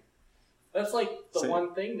 14er? That's like the Same.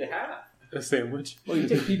 one thing to have. A sandwich, Well, you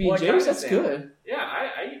take What PB&Js, kind of that's sandwich? good. Yeah,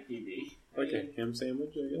 I eat PB. like a ham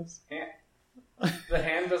sandwich, I guess. The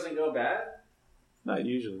ham doesn't go bad? Not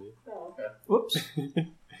usually. Oh, okay. Whoops.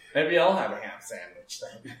 Maybe I'll have a ham sandwich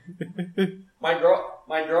then. My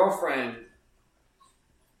girlfriend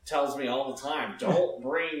tells me all the time, don't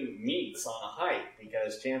bring meats on a hike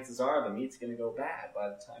because chances are the meat's going to go bad by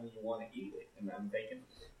the time you want to eat it. And I'm thinking,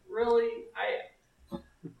 really?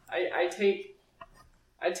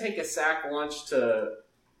 I take a sack lunch to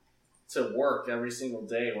work every single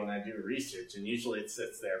day when I do research, and usually it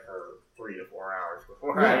sits there for 3 to 4 hours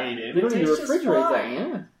before I eat it. We don't It need to tastes just refrigerate that,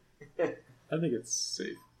 fine. yeah. I think it's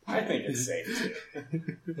safe. I think it's safe too.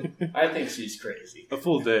 I think she's crazy. A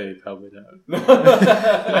full day, probably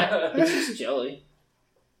not. It's just jelly.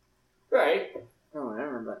 Right. Oh, I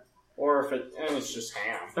remember. Or if it's just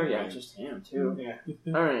ham. Oh, yeah, it's just ham, too. Yeah.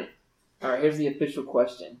 All right, here's the official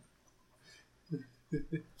question.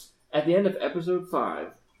 At the end of episode 5,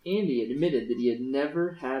 Andy admitted that he had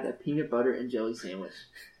never had a peanut butter and jelly sandwich.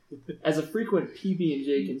 As a frequent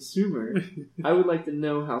PB&J consumer, I would like to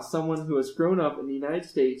know how someone who has grown up in the United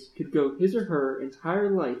States could go his or her entire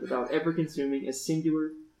life without ever consuming a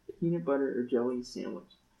singular peanut butter or jelly sandwich.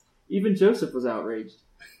 Even Joseph was outraged.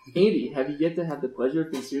 Andy, have you yet to have the pleasure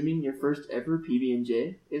of consuming your first ever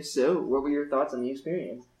PB&J? If so, what were your thoughts on the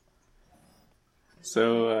experience?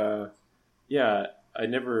 So, yeah, I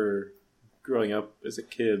never, growing up as a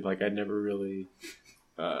kid, I never really,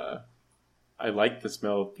 I liked the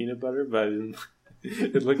smell of peanut butter, but I didn't,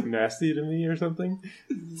 it looked nasty to me or something.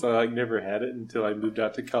 So I never had it until I moved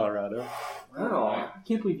out to Colorado. Wow, I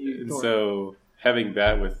can't believe you... And so having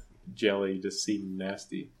that with jelly just seemed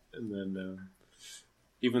nasty. And then,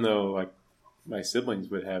 even though like my siblings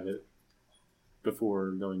would have it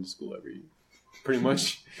before going to school pretty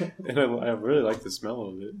much, and I really like the smell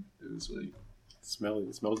of it. It was really smelly.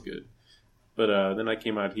 It smells good. But then I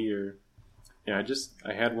came out here, and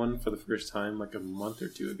I had one for the first time like a month or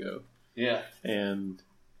two ago. Yeah. And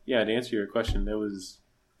yeah, to answer your question, that was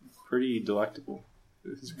pretty delectable.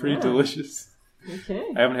 It was pretty delicious. Okay.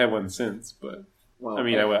 I haven't had one since, but Well, I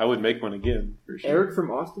mean, I would make one again for sure. Eric from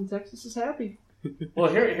Austin, Texas is happy. Well,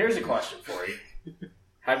 here's a question for you.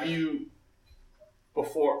 Have you,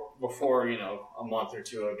 before a month or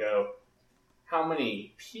two ago, how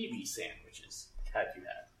many PB sandwiches have you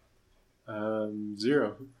had?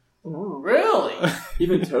 0. Oh. Really?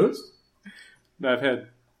 Even toast? No, I've had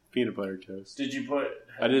peanut butter toast.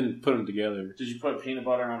 I didn't put them together. Did you put peanut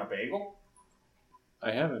butter on a bagel?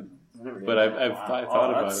 I haven't, Never did. but I thought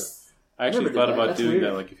about it. I actually never thought did that. about That's doing weird.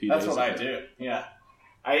 that like a few That's days what ago. I do. Yeah.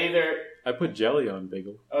 I put jelly on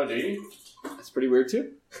bagel. Oh, do you? That's pretty weird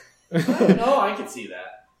too. No, I can see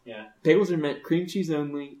that. Yeah. Bagels are meant cream cheese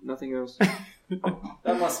only, nothing else.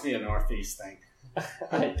 That must be a Northeast thing.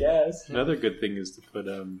 I guess. Another good thing is to put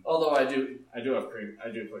Although I do put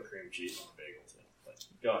cream cheese on a bagel too. But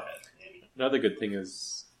go ahead, Andy. another good thing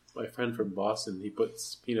is my friend from Boston. He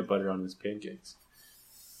puts peanut butter on his pancakes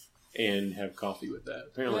and have coffee with that.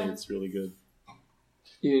 Apparently, it's really good.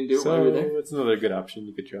 You didn't do it So while you were there? it's another good option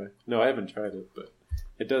you could try. No, I haven't tried it, but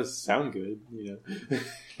it does sound good.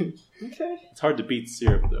 Okay. It's hard to beat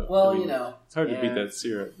syrup though. Well, I mean, it's hard to yeah. beat that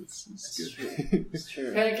syrup. It's good. It's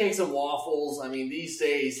true. Pancakes and waffles. I mean, these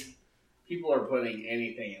days people are putting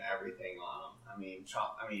anything and everything on them. I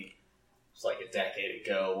mean, it's like a decade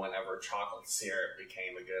ago whenever chocolate syrup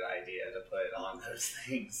became a good idea to put on those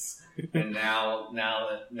things, and now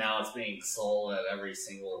it's being sold at every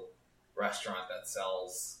single restaurant that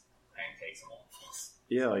sells pancakes and waffles.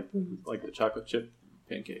 Yeah, like the chocolate chip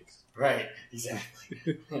pancakes. Right.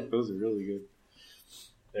 Exactly. Those are really good.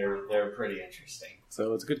 They're pretty interesting.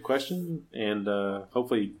 So it's a good question, and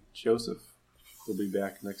hopefully Joseph will be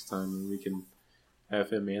back next time, and we can have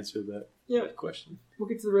him answer that question. We'll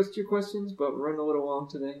get to the rest of your questions, but we're running a little long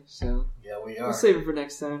today, so Yeah, we we'll save it for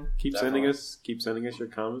next time. Keep Definitely. sending us your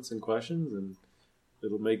comments and questions, and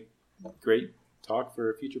it'll make great talk for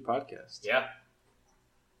a future podcast. Yeah.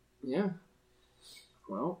 Yeah.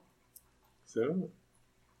 Well, So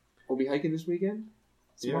we'll be hiking this weekend.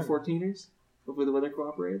 Some more 14ers. Hopefully the weather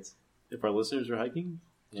cooperates. if our listeners are hiking,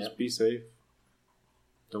 just Yep. be safe.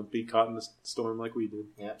 Don't be caught in the storm like we did.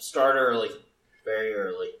 Yep. Start early. Very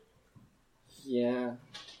early. Yeah.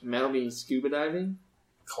 And that'll be scuba diving.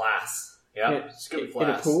 Class. Yeah. Scuba In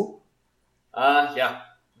class. a pool. Yeah.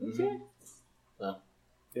 Okay.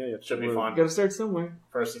 Yeah, yeah. Should be You fun. gotta start somewhere.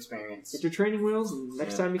 First experience. Get your training wheels, and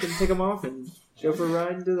next time you can take them off and go for a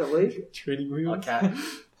ride into the lake. Training I'll wheels. cat.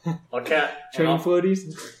 Training And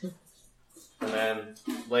floaties. then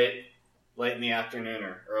late in the afternoon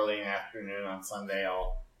or early in the afternoon on Sunday,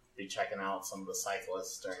 I'll be checking out some of the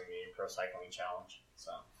cyclists during the Pro Cycling Challenge.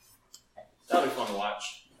 So that'll be fun to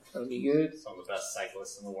watch. That'll be good. Some of the best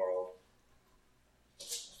cyclists in the world.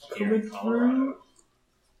 Coming Here in Colorado. through.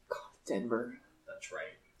 Denver. That's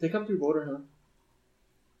right. They come through Boulder, huh?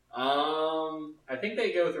 I think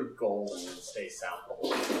they go through Golden and stay south of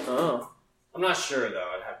Boulder. Oh. I'm not sure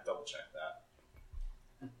though. I'd have to double check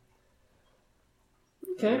that.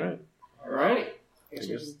 Okay. All right. Alright. Guess I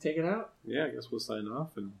we guess- can take it out. Yeah, I guess we'll sign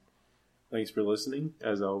off, and thanks for listening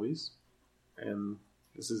as always. And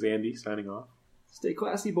this is Andy signing off. Stay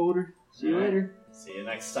classy, Boulder. See you All right. later. See you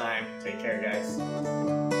next time. Take care, guys.